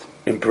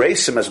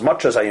 Embrace Him as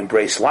much as I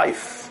embrace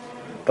life,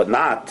 but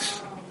not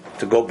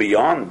to go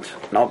beyond.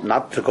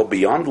 Not to go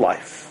beyond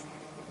life.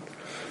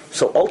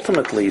 So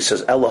ultimately, he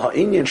says, Ela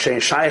ha'inyan she'en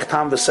shayich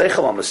tam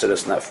v'seichel on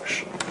Mesiras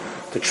Nefesh.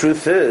 The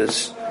truth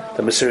is,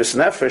 the Mesiras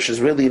Nefesh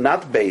is really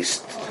not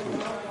based.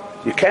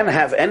 You can't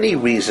have any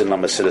reason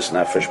on Mesiras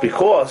Nefesh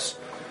because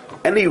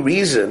any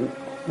reason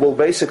will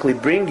basically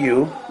bring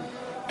you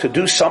to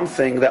do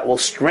something that will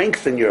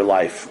strengthen your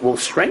life, will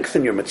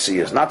strengthen your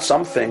Metzias, not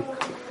something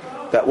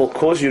that will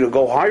cause you to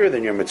go higher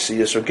than your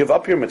Metzias or give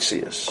up your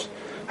Metzias.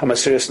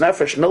 Ha-Mesiras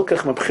Nefesh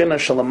nilkach mebchina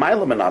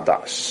shalamayla min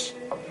hadas.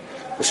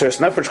 Mesiras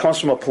Nefesh comes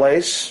from a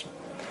place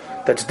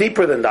that's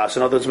deeper than das.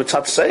 In other words,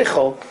 mitzat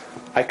seichel,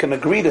 I can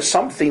agree to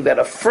something that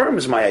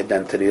affirms my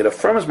identity, that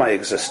affirms my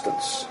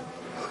existence.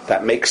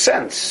 That makes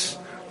sense.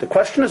 The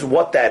question is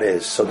what that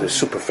is. So there's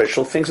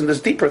superficial things and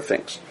there's deeper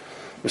things.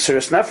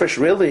 Mesiras Nefesh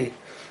really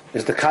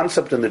is the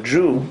concept in the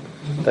Jew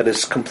that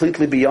is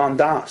completely beyond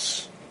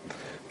das.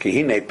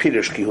 When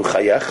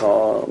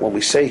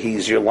we say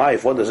He's your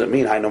life, what does it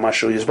mean?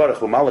 Hashem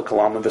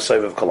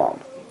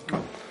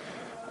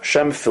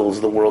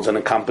fills the worlds and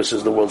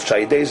encompasses the worlds.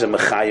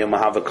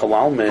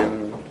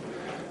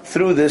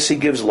 Through this, He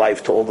gives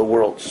life to all the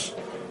worlds.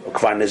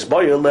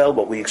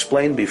 What we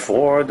explained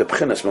before, that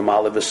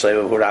Mamali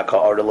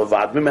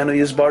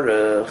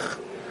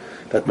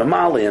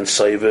and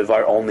Seiviv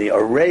are only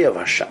a ray of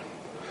Hashem.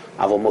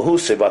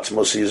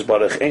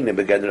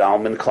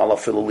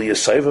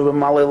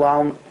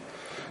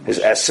 His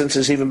essence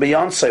is even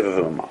beyond Seiviv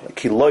and Mamali.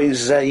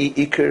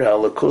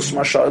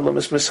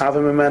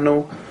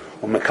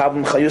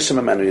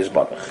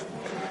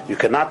 You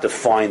cannot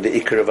define the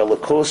Iker of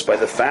Elikus by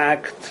the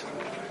fact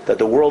that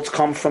the worlds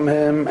come from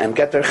Him and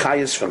get their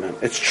chayas from Him.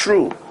 It's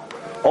true.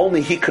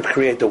 Only He could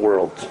create the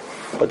world.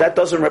 But that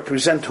doesn't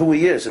represent who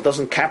He is. It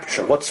doesn't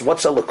capture. What's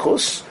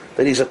Elikus?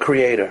 That He's a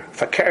creator.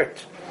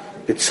 Fakert.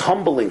 It's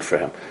humbling for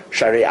Him.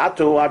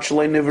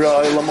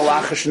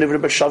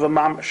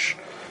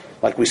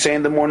 Like we say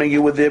in the morning,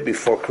 you were there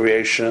before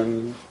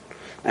creation.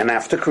 and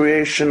after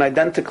creation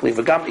identically.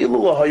 It's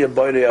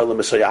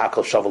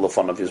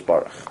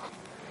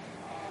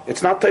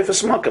not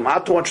Teifas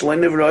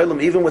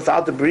Makim. Even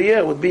without the Bria,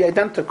 it would be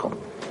identical.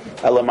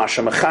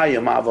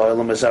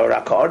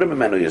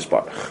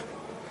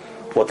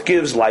 What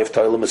gives life to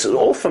Olam is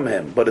all from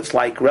him, but it's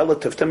like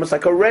relative to him, it's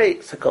like a ray,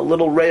 it's like a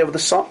little ray of the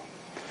sun.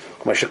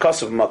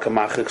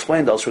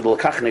 Explained elsewhere,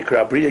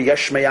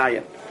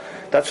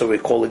 that's what we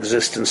call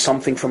existence,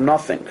 something from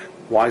nothing.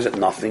 Why is it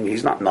nothing?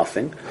 He's not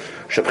nothing.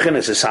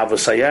 Because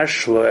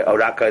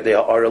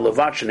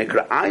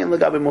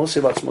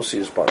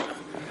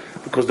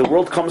the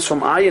world comes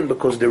from ayin,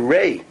 because the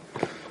ray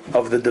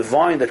of the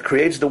divine that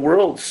creates the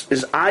worlds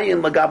is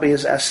ayin lagabe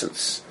his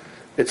essence.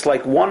 It's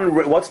like one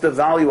ray. What's the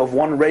value of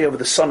one ray of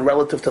the sun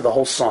relative to the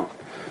whole sun?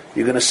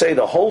 You're going to say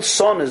the whole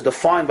sun is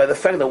defined by the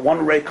fact that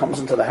one ray comes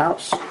into the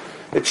house.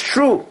 It's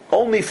true,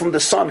 only from the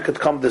sun could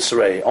come this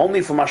ray,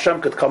 only from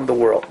Hashem could come the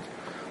world.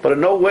 But in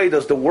no way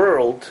does the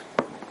world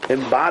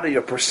embody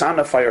or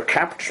personify or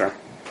capture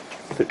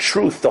the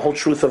truth, the whole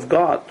truth of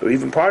God, or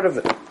even part of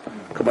it.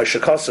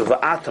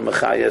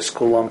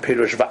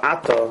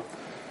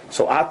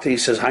 So Ata, he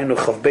says, Hainu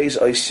Chav Beis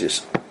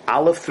Oisius,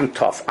 Aleph through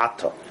Taf,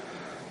 Ata.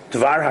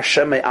 Dvar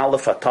Hashem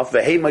Aleph Ataf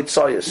Vehei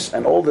Maitzayis,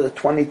 and all the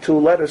 22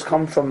 letters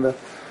come from the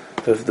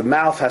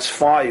mouth has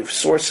 5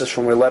 sources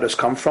from where letters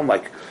come from,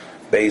 like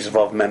Beis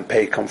Vav Mem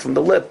Pei come from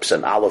the lips,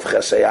 and Aleph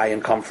Ches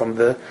Ayin come from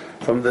the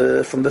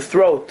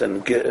throat,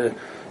 and you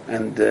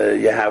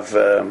have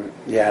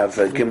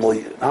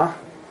Gimel,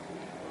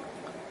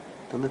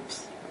 The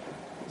lips.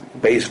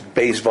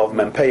 Beis Vav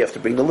Mem Pei, you have to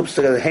bring the lips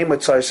together. Hey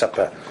Maitzayis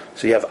Sapeh.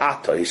 So you have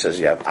Ata, he says,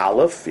 you have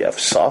Aleph, you have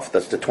Saf,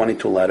 that's the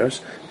 22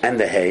 letters, and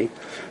the Hey.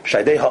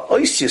 Shaydei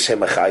ha'oisius he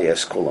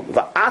mechayes kulam.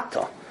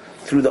 Va'ata,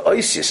 through the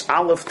oisius,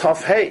 Aleph,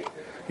 Taf, Hey,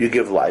 you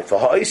give life.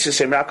 Ha'oisius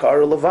he merak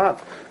ha'ara levad.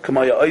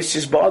 Kamaya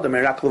oisius ba'adam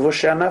merak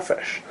levushei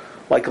ha'nefesh.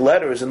 Like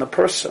letters in the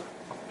person.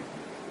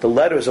 The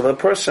letters of the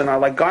person are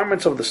like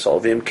garments of the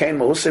soul. V'im kein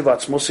ma'usei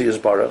v'atzmusi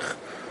yizbarach.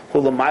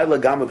 Hulamayla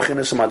gam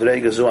b'chinas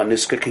ha'madrega zu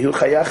ha'niska kihu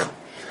chayecha.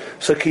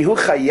 So kihu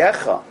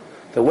chayecha,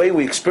 the way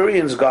we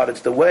experience God,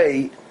 it's the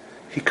way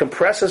He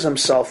compresses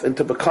Himself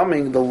into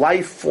becoming the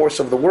life force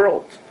of the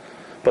world.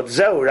 But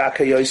zeu rak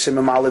hayosim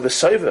mamali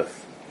v'soivev.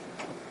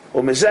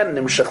 U'mizen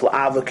nimshach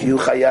la'ava kihu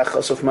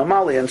chayecha. So from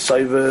mamali and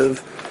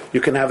soivev,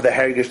 you can have the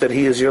heritage that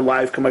He is your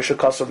life.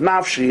 K'mashakos of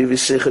nafshi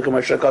v'sicha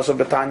k'mashakos of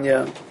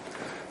betanya.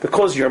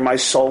 Because you're my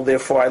soul,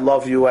 therefore I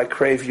love you, I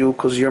crave you,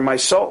 because you're my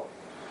soul.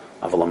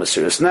 Aval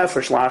ha'mesiris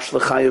nefesh la'ash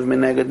l'chayev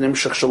mineged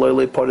nimshach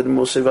shaloi le'porid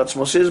musi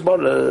v'atzmusi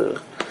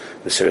yizbarach.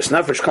 The Mesiris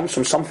nefesh comes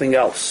from something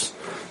else.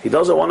 He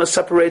doesn't want to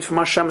separate from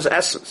Hashem's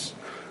essence.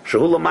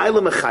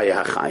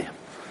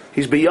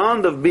 He's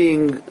beyond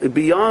being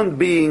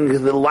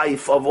the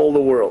life of all the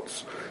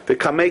worlds.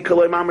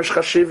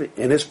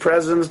 In His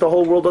presence, the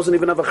whole world doesn't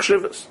even have a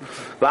chshivas.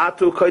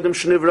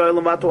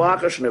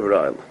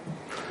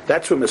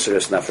 That's where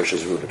Mesiris nefesh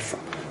is rooted from.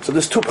 So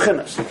there's 2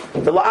 pchinas.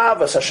 The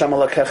la'avas Hashem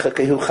alakecha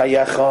kehu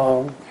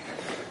chayecha.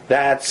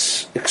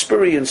 That's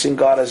experiencing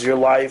God as your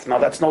life. Now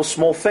that's no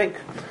small thing.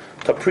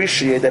 To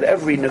appreciate that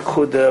every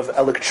nekuda of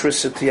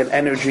electricity and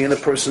energy in a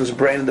person's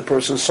brain and the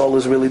person's soul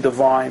is really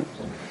divine.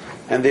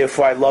 And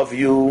therefore I love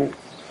you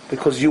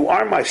because you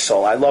are my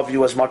soul. I love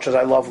you as much as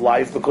I love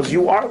life because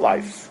you are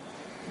life.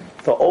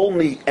 The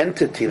only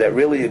entity that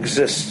really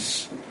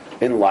exists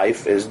in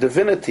life is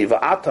divinity.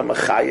 Va'ata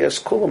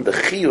mechayes kulam, the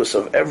chiyus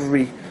of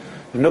every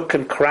nook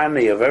and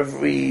cranny, of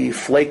every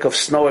flake of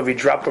snow, every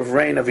drop of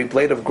rain, every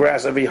blade of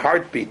grass, every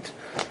heartbeat,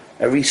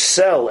 every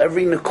cell,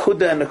 every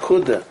nekuda and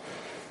nekuda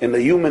in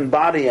the human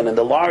body and in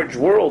the large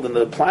world, in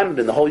the planet,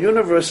 in the whole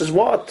universe is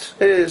what?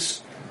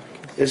 Is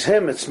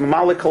Him. It's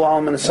Mamalik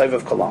Kalam and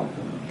Saivav Kalam.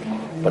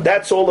 But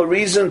that's all a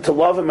reason to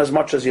love Him as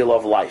much as you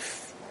love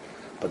life.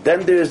 But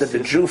then there is that the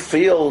Jew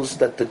feels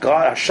that the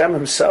God, Hashem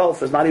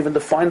Himself, is not even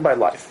defined by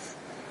life.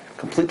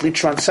 Completely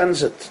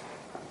transcends it.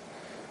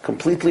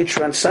 Completely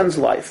transcends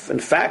life. In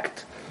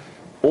fact,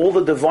 all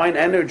the divine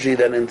energy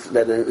that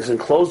is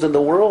enclosed in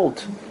the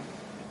world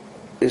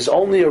is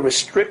only a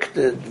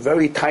restricted,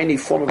 very tiny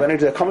form of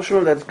energy that comes from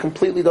Him that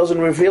completely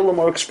doesn't reveal Him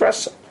or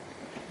express Him.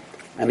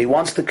 And He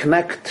wants to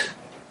connect.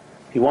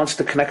 He wants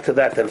to connect to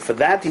that. And for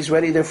that, He's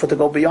ready therefore to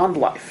go beyond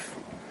life.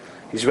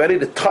 He's ready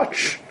to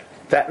touch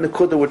that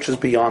nekuda which is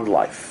beyond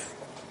life.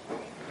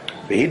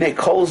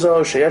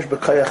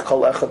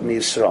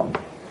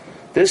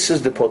 This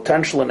is the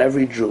potential in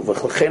every Jew.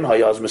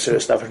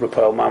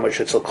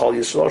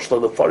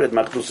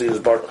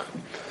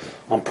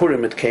 On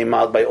Purim it came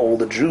out by all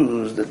the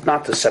Jews that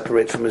not to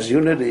separate from His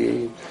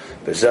unity.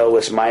 This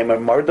is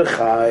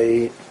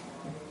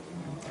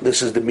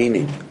the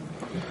meaning.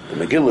 The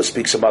Megillah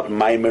speaks about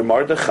Maimer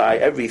Mordechai.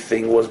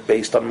 Everything was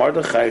based on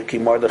Mordechai. Ki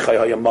Mordechai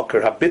haya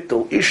makar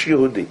habitul ish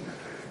Yehudi.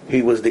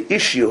 He was the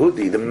ish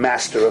Yehudi, the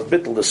master of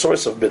Bittul, the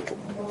source of Bittul.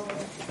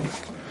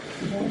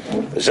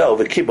 This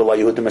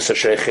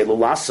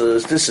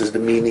is the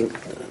meaning.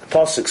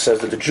 Pasuk says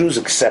that the Jews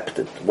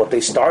accepted what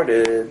they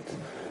started.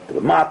 They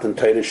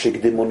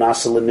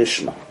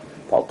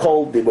Al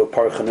kol dibur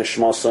parcha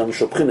nishmasam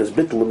shobchinas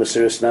bittul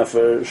mesiris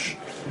nefesh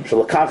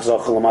shalakach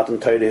zachal matan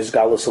Torah his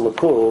galus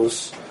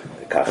alakus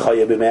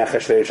kachaya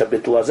b'me'achesh ve'esh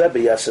bittul azeh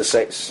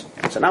b'yaseseis.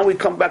 So now we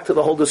come back to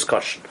the whole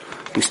discussion.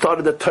 We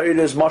started the Torah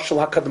is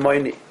mashal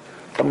hakadmoini,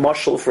 a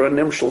mashal for a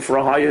nimshal, for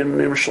a higher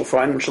nimshal,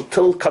 for a nimshal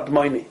till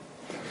kadmoini.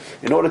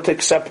 In order to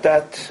accept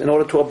that, in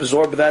order to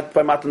absorb that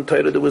by Matan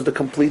Torah, there was the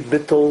complete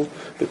bittul,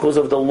 because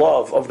of the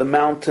love of the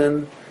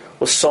mountain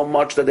was so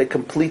much that they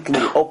completely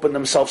opened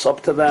themselves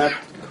up to that,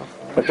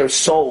 but their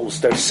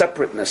souls, their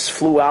separateness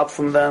flew out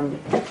from them.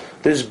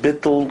 This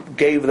bittul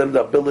gave them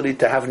the ability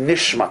to have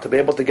nishma, to be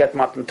able to get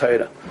Matan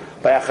Torah.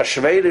 By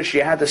Achashverosh,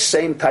 you had the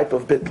same type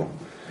of bittul.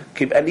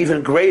 And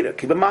even greater.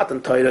 By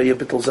Matan Torah,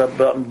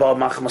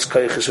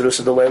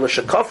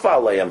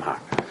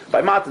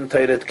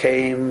 it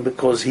came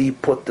because he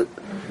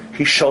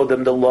showed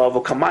them the love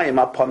of Kamayim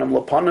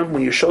upon him.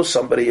 When you show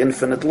somebody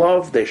infinite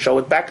love, they show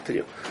it back to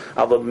you.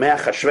 By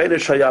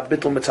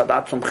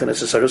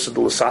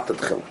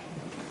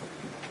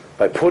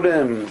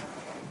Purim,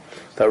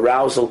 the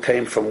arousal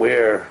came from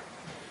where?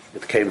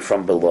 It came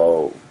from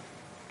below.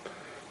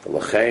 So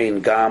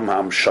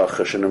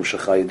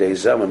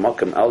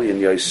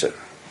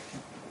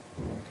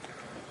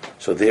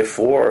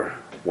therefore,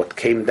 what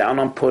came down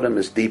on Purim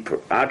is deeper.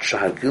 Only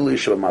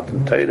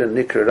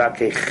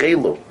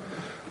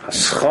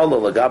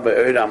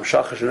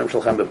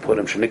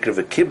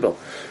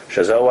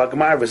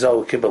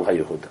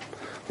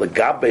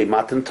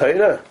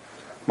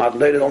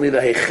the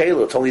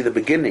Heichelu, it's only the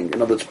beginning.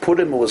 In other words,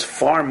 Purim was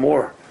far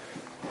more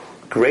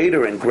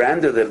greater and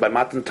grander than by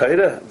Matan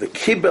Torah. The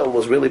Kibbel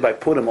was really by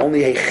Purim.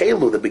 Only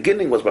Heichelu, the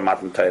beginning, was by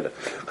Matan Torah.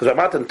 Because by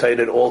Matan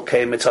Torah it all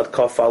came, it's at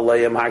Kof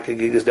Aleim,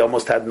 Harkagigas, they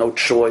almost had no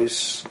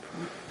choice.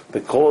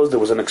 Because there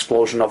was an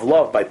explosion of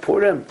love. By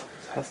Purim,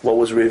 what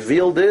was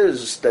revealed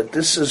is that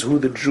this is who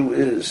the Jew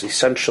is,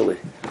 essentially.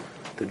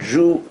 The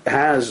Jew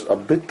has a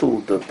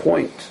bittul, the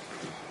point,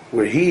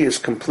 where he is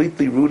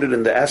completely rooted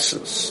in the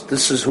essence.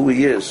 This is who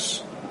he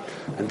is.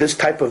 And this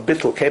type of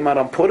bittul came out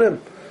on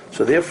Purim.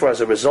 So therefore, as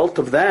a result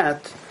of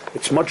that,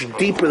 it's much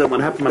deeper than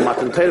what happened in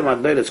Matan Torah.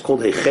 Matan Torah, it's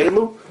called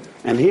Heichelu,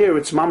 and here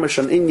it's mamash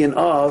an inyan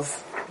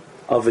of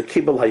a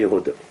Kibbel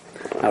HaYehudim.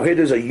 Now here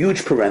there's a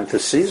huge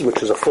parenthesis,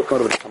 which is a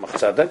footnote of the Tzemach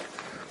Tzedek,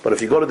 but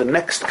if you go to the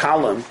next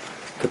column,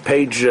 to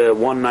page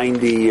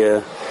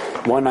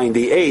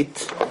 198,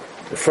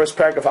 the first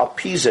paragraph, Al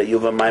Piza,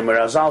 Yuva Maimer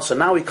Azal, so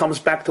now he comes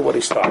back to what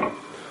he started.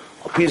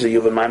 Al Piza,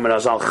 Yuva Maimer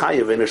Azal,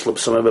 Chayev, Inish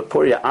Lipsumah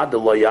Bepuria, Ada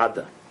Lo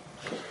Yada.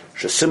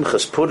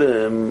 Simchas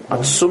Purim,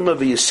 Atsuma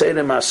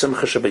v'Yiserim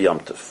HaSimcha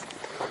shebeYomtiv.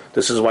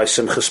 This is why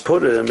Simchas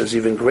Purim is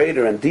even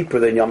greater and deeper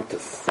than Yom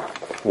Tov.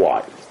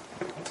 Why?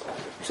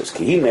 He says,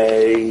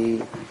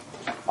 Kihine,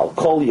 Al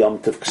Kol Yom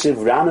Tov, Ksiv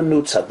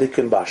Rananu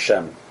Tzadikim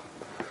B'Hashem.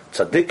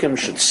 Tzadikim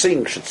should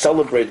sing, should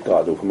celebrate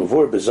God.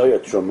 Uchmavur b'Zoya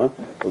Truma,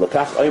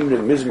 V'lakach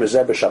Oimrim Mizmor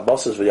Zeh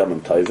b'Shabbos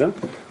v'Yomim Tovim,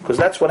 because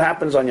that's what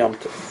happens on Yom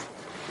Tov.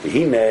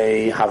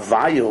 Kihine,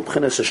 Havayu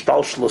B'chinas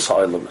Ishtalshlus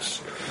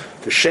Ha'olamus.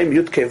 The Shem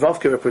Yud Kei Vav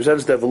Kei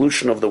represents the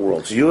evolution of the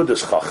worlds. Yud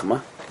is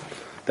Chachma,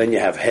 then you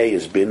have Hey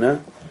is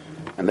Bina,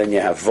 and then you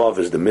have Vav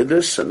is the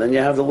Midas, and then you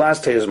have the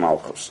last Hey is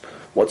Malchus.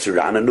 What's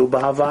Rananu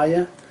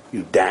B'Havaya?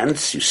 You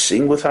dance, you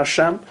sing with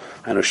Hashem,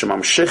 and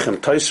Shemam Shechem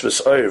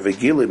Toisves Oyer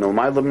V'Gili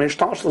Milmayla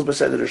Mishtalshlos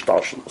B'Seder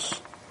Ishtalshlos.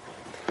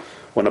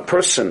 When a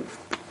person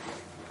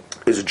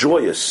is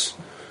joyous,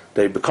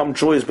 they become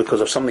joyous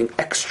because of something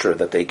extra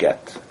that they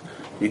get.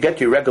 You get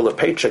your regular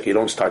paycheck, you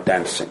don't start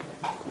dancing.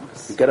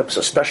 You get up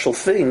a special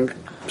thing,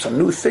 some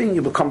new thing,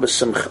 you become a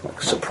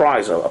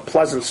surprise, a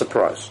pleasant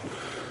surprise.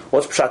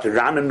 What's Pshat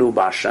Rananu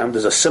B'Hashem?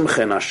 There's a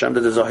simcha in Hashem,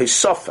 there's a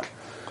hisofa.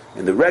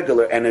 In the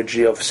regular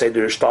energy of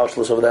Seder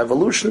Ishtalshlos of the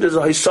evolution, there's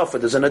a hisofa,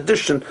 there's an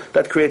addition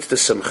that creates the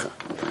simcha.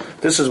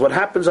 This is what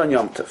happens on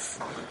Yom Tov.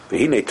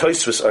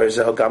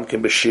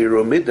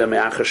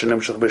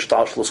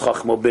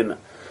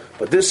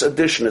 But this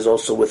addition is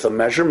also with a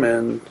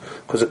measurement,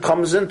 because it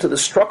comes into the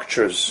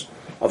structures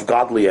of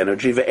godly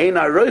energy.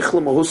 There's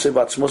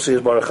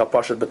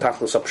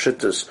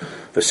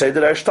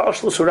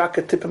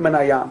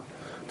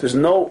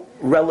no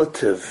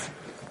relative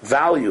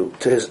value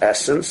to his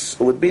essence. It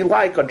would be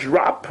like a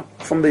drop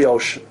from the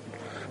ocean.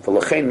 So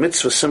the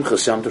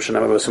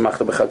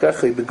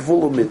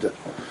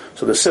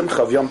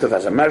simcha of Yom Tov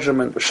has a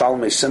measurement. Because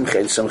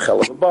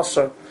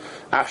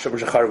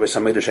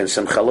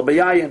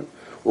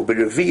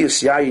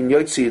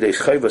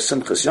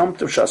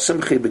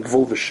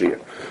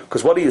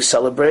what are you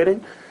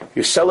celebrating?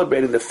 You're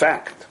celebrating the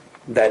fact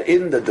that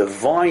in the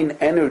divine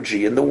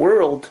energy in the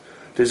world,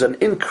 there's an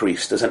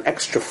increase, there's an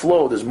extra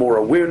flow, there's more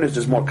awareness,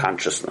 there's more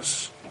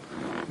consciousness.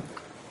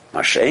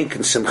 Why?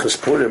 Because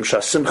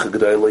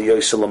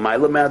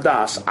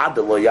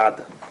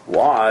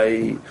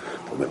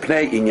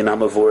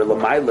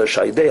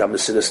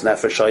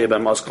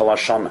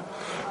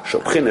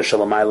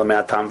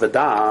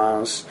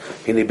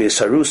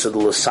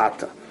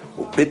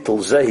Bittul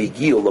zehi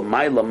gil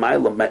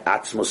lamayla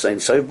atzmus ein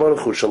seif baruch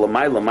hu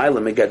shalamayla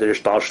megeder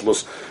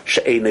ishtalshlus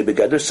she'enei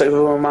begeder seif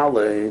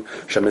mamale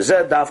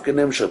shemezeh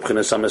dafkenim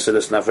shebchinas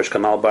amesiris nefesh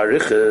kanal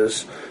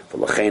bariches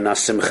v'lachein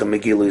ha-simcha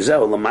megilu zeh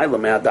lamayla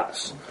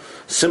me'adas.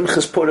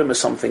 Simchas Purim is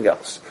something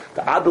else.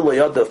 The Adul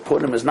Yada of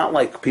Purim is not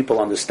like people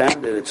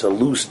understand it. It's a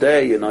loose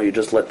day, you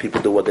just let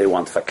people do what they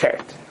want.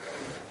 Fakert.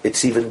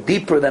 It's even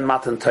deeper than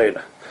Matan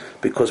Torah.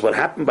 Because what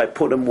happened by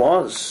Purim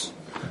was,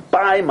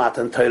 by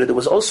Matan Torah, there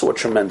was also a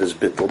tremendous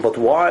bittul. But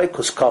why?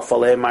 Because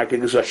Kafaleh Marke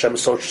gives Hashem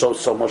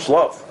so much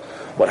love.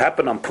 What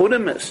happened on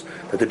Purim is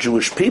that the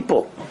Jewish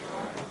people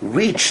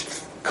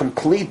reached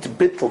complete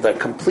bittul. Their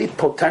complete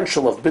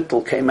potential of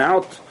bittul came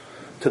out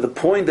to the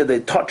point that they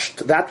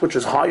touched that which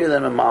is higher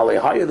than Amale,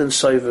 higher than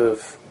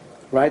Soiviv,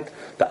 right?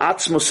 The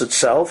Atzmus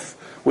itself,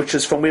 which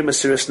is from where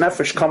Mesiris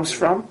Nefesh comes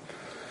from.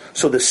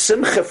 So the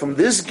Simcha from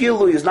this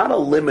Gilui is not a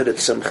limited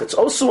Simcha. It's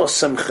also a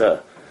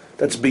Simcha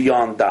that's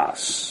beyond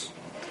Das.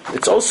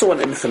 It's also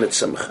an infinite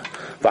Simcha.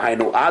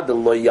 V'hainu adel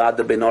lo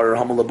yada ben arer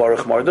hamel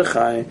lebarach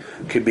Mordechai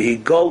ki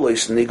behi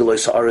golos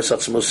nigolos ha'aris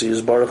atzmusi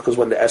yizbarach, because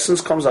when the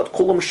essence comes out,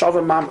 kulam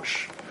shavim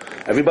mamash.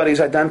 Everybody's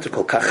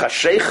identical.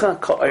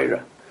 Kachashecha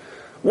ka'ira.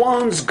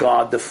 Once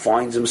God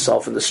defines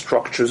himself in the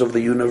structures of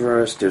the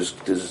universe, there's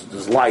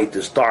light,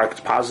 there's dark, it's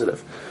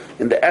positive.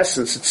 In the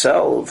essence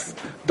itself,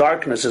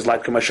 darkness is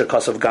like Kamasha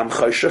Kasav Gam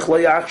Choshech Lo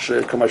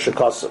Yachshech Kamasha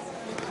Kasav.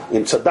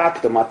 In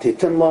Tzadakta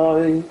Matitin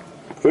Loi,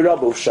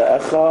 V'Rabuv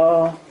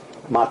She'echa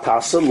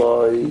Matasa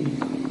Loi.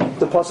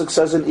 The Pasuk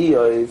says in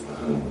Eoiv.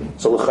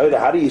 So l'chayda,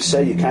 how do you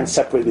say you can't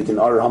separate between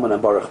Arer Haman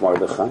and Baruch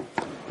Mordechai?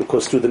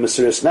 Because through the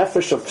Mesiris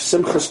Nefesh of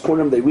Simchas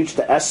Purim, they reach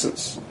the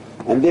essence,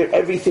 and there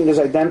everything is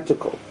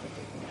identical.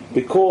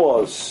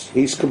 Because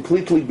he's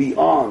completely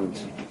beyond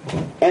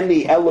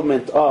any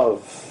element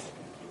of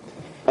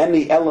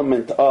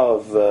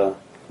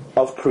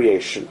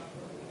creation.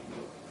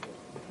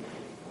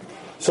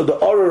 So the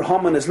Arer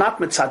Haman is not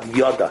mitzad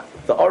yada.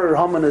 The Arer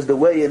Haman is the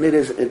way, and it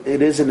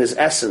is in his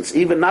essence.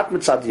 Even not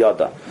mitzad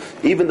yada.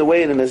 Even the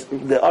way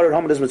the Arer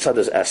Haman is mitzad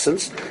his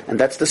essence, and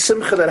that's the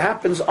simcha that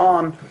happens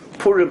on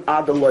Purim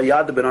Adel Lo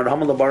Yada ben Arer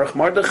Haman leBaruch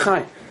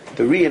Mordechai.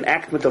 The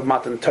reenactment of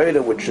Matan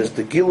Torah, which is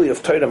the Gili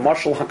of Torah,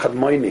 Mashal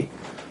HaKadmoini,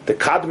 the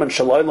Kadman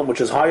Shalaylam,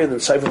 which is higher than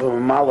Seif of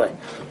Mamale,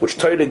 which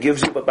Torah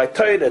gives you, but by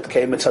Torah it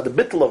came, it's at the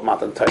bittul of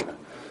Matan Torah.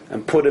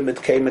 And Purim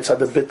it came, it's at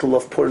the bittul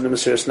of Purim, the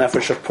Mesiris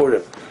Nefesh of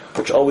Purim,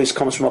 which always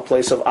comes from a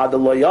place of Adel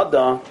Lo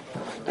Yada,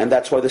 and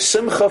that's why the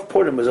Simcha of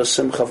Purim is a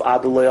Simcha of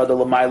Adel Lo Yada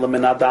L'mayla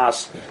Min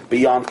Adas,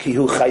 beyond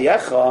Kihu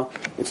Chayecha,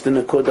 it's the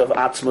Nekud of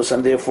Atzmus,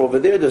 and therefore over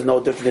there there's no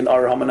difference in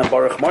Arer Haman and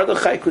Baruch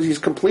Mordechai, because he's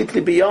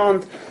completely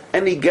beyond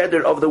any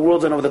gather of the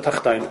worlds and of the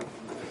Tachtaina.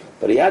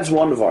 But he adds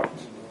one word.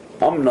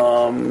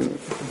 Amnam,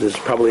 there's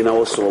probably now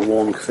also a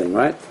long thing,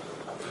 right?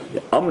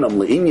 Amnam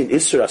le'inyin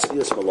isur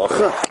asiyas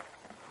malacha.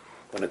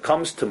 When it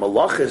comes to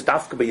malacha, is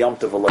dafka b'yam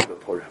tov v'lo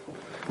b'purim.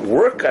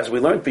 Work, as we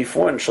learned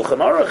before in Shulchan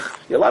Aruch,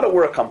 you're allowed to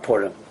work on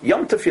Purim.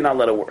 Yom Tov, you're not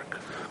allowed to work.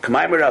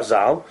 K'mayim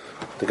Razal,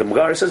 the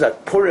Gemara says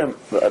that Purim,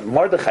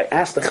 Mordechai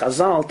asked the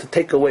Chazal to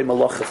take away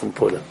malacha from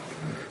Purim.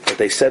 But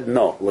they said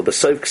no.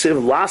 L'b'soiv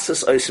ksiv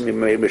lasas oisim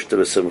yimei mishta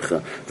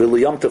v'simcha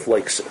v'l'yom tov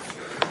loiksiv.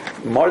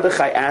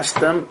 Mordechai asked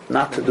them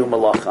not to do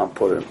malacha on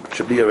Purim. It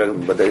should be a regular,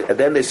 but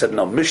then they said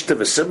no, mishta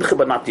v'simcha,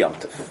 but not Yom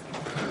Tov.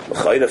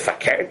 L'chayda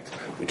fakert.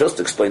 We just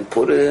explained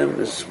Purim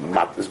is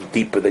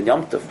deeper than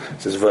Yom Tov.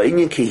 It says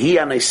v'inyin ki hi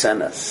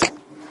aneisenes.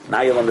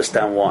 Now you'll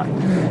understand why.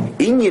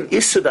 Inyin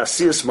isud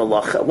asiyas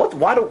malacha.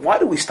 Why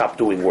do we stop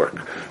doing work?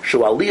 Shu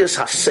aliyas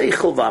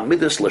haseichel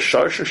v'amidas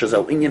l'sharshin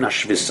shazel inyin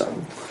hashvisa.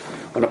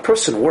 When a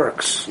person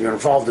works, you're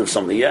involved in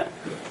something. Yeah,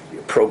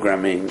 you're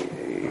programming,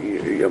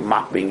 you're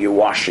mopping, you're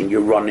washing,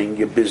 you're running,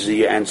 you're busy,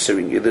 you're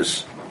answering, you're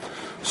this.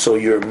 So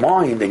your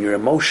mind and your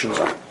emotions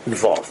are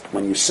involved.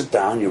 When you sit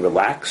down, you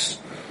relax.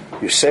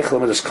 Your seichel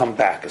will just come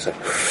back. It's like,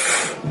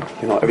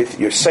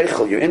 everything. Your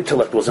seichel, your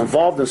intellect was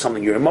involved in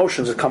something. Your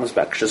emotions, it comes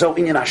back.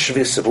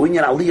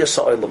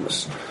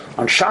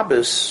 On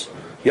Shabbos,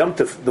 Yom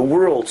Tov, the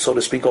world, so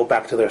to speak, go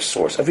back to their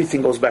source.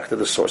 Everything goes back to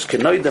the source. He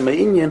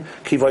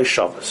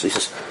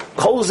says,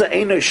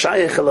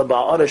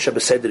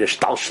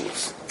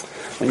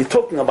 when you're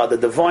talking about the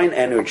divine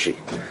energy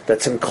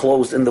that's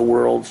enclosed in the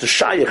world, the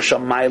shayach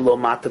shamaylo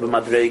mata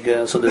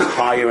b'madrega, so there's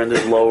higher and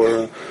there's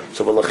lower.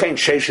 So v'lachein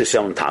sheishes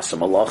yom tasam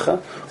alacha,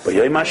 but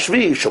yoyim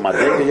hashvi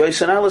shomadrega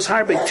yoysen alas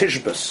harbe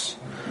tishbas.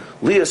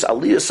 Lias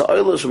aliyas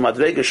ha'olos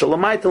v'madrega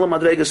shalamayta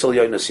l'madrega shal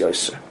yoynes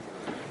yoyser.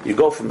 You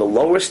go from the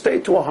lower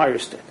state to a higher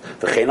state.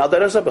 V'chein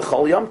adareza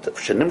b'chol yom tov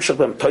shenimshach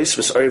b'em tois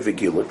v's'or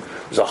v'gilu.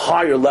 There's a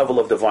higher level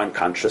of divine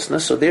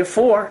consciousness, so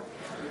therefore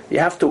you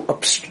have to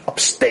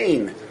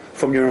abstain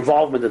from your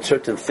involvement in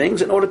certain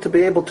things in order to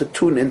be able to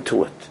tune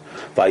into it.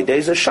 Then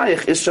there's a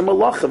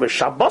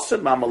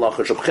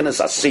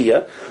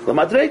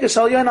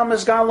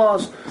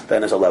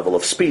level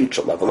of speech,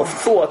 a level of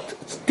thought.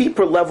 It's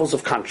deeper levels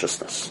of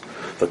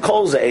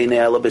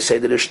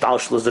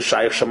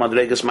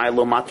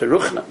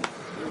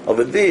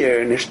Over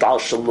there,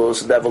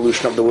 nishtalshalus, the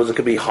evolution of the world, it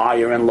could be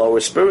higher and lower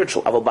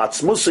spiritual. Aval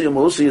batzmusi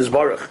yamusi is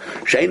baruch.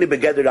 Sheini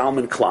begeder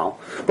almin klal.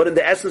 But in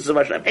the essence of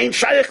Hashem, ain't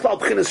shayach klal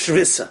b'chinas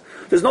shvisa.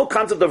 There's no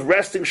concept of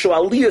resting,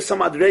 shu'aliyah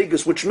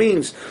samadregus, which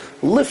means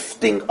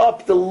lifting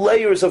up the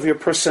layers of your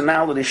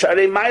personality.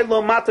 Sharei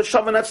mailo mata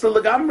shavan etzle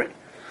legamri.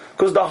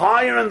 Because the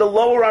higher and the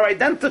lower are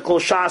identical.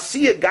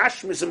 Sha'asiyah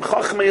gashmis im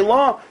chachmei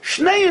law,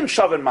 shneiim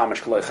shavan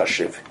mamash k'loi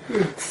chashiv.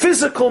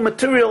 Physical,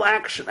 material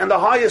action and the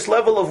highest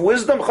level of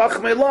wisdom,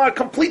 chachmei law, are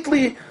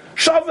completely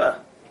shava.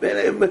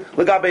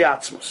 L'gabei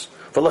atzmus.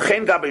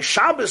 V'lechein gabei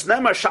Shabbos,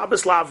 nemar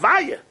Shabbos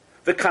la'avaya.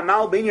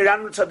 V'kanal bin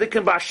yiran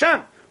tzadikim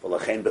b'Hashem.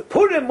 V'lechein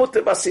be'purim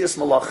muter b'asiyas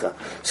malacha.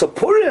 So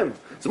Purim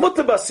is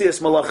muter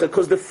b'asiyas malacha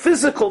because the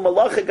physical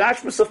malacha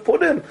gashmis of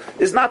Purim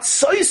is not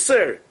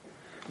soiser.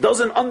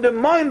 Doesn't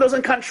undermine,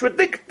 doesn't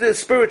contradict the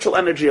spiritual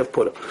energy of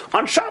Purim.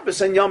 On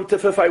Shabbos and Yom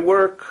Tov, if I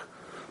work,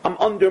 I'm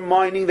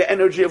undermining the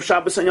energy of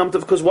Shabbos and Yom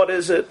Tov, because what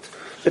is it?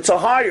 It's a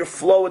higher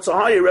flow, it's a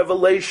higher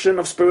revelation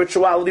of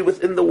spirituality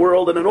within the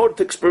world, and in order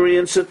to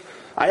experience it,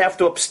 I have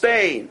to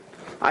abstain.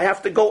 I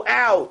have to go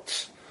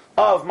out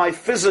of my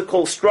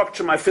physical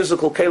structure, my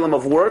physical kalim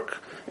of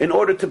work, in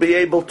order to be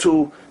able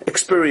to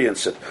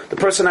experience it. The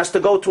person has to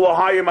go to a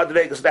higher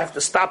madrega, so they have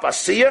to stop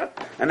asiyah,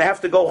 and they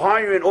have to go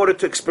higher in order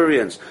to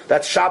experience.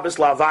 That's Shabbos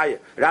la'avaya,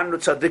 Ranu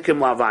tzadikim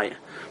la'avaya.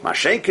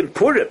 Mashenkin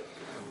Purim.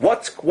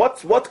 What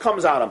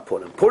comes out on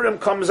Purim? Purim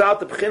comes out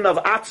the p'chin of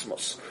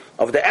atzmos,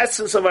 of the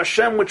essence of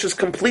Hashem, which is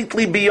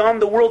completely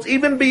beyond the worlds,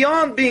 even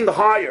beyond being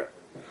higher.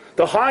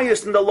 The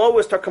highest and the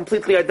lowest are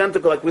completely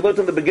identical, like we learned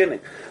in the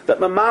beginning. That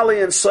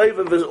Mamali and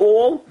Saivav is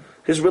all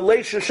his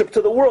relationship to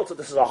the world. So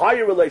this is a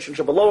higher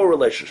relationship, a lower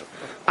relationship.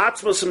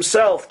 Atzmos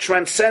himself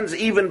transcends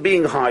even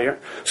being higher.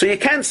 So you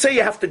can't say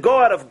you have to go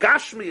out of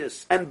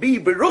Gashmias and be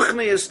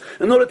Beruchnias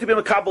in order to be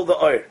Makabal the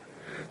Oir.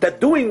 That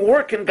doing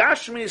work in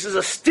Gashmias is a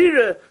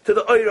stira to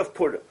the Oir of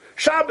Purim.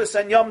 Shabbos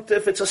and Yom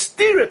Tov, it's a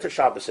stira to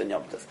Shabbos and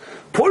Yom Tov.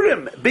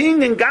 Purim,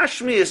 being in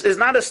Gashmias, is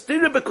not a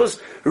stira because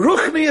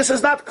Ruchnias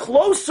is not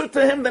closer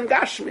to him than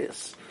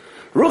Gashmias.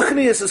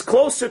 Ruchnius is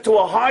closer to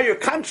a higher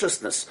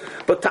consciousness,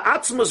 but to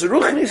Atzmos,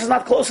 Ruchnius is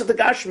not closer to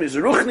Gashmius.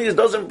 Ruchnius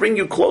doesn't bring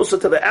you closer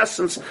to the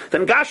essence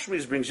than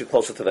Gashmius brings you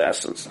closer to the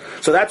essence.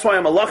 So that's why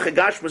a Malacha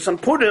Gashmius and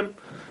Purim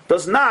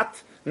does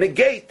not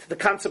negate the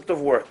concept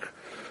of work.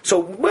 So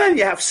when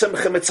you have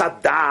Simcha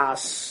Mitzad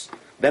Das,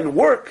 then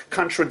work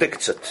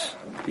contradicts it.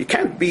 You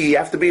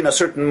have to be in a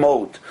certain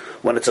mode.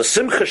 When it's a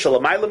Simcha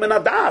Shalamayla Min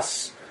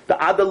Adas, the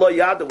Ada Lo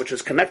Yada, which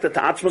is connected to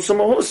Atzmos and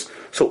Mahus,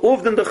 so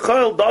Uvdin the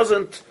Chayil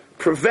doesn't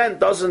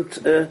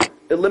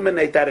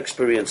eliminate that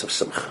experience of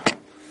simcha.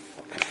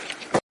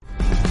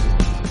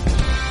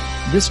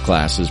 This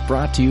class is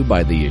brought to you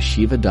by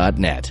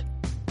theyeshiva.net.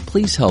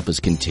 Please help us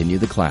continue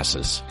the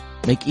classes.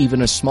 Make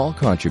even a small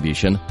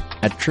contribution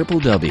at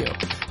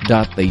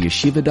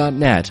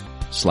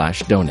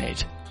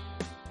www.theyeshiva.net/donate.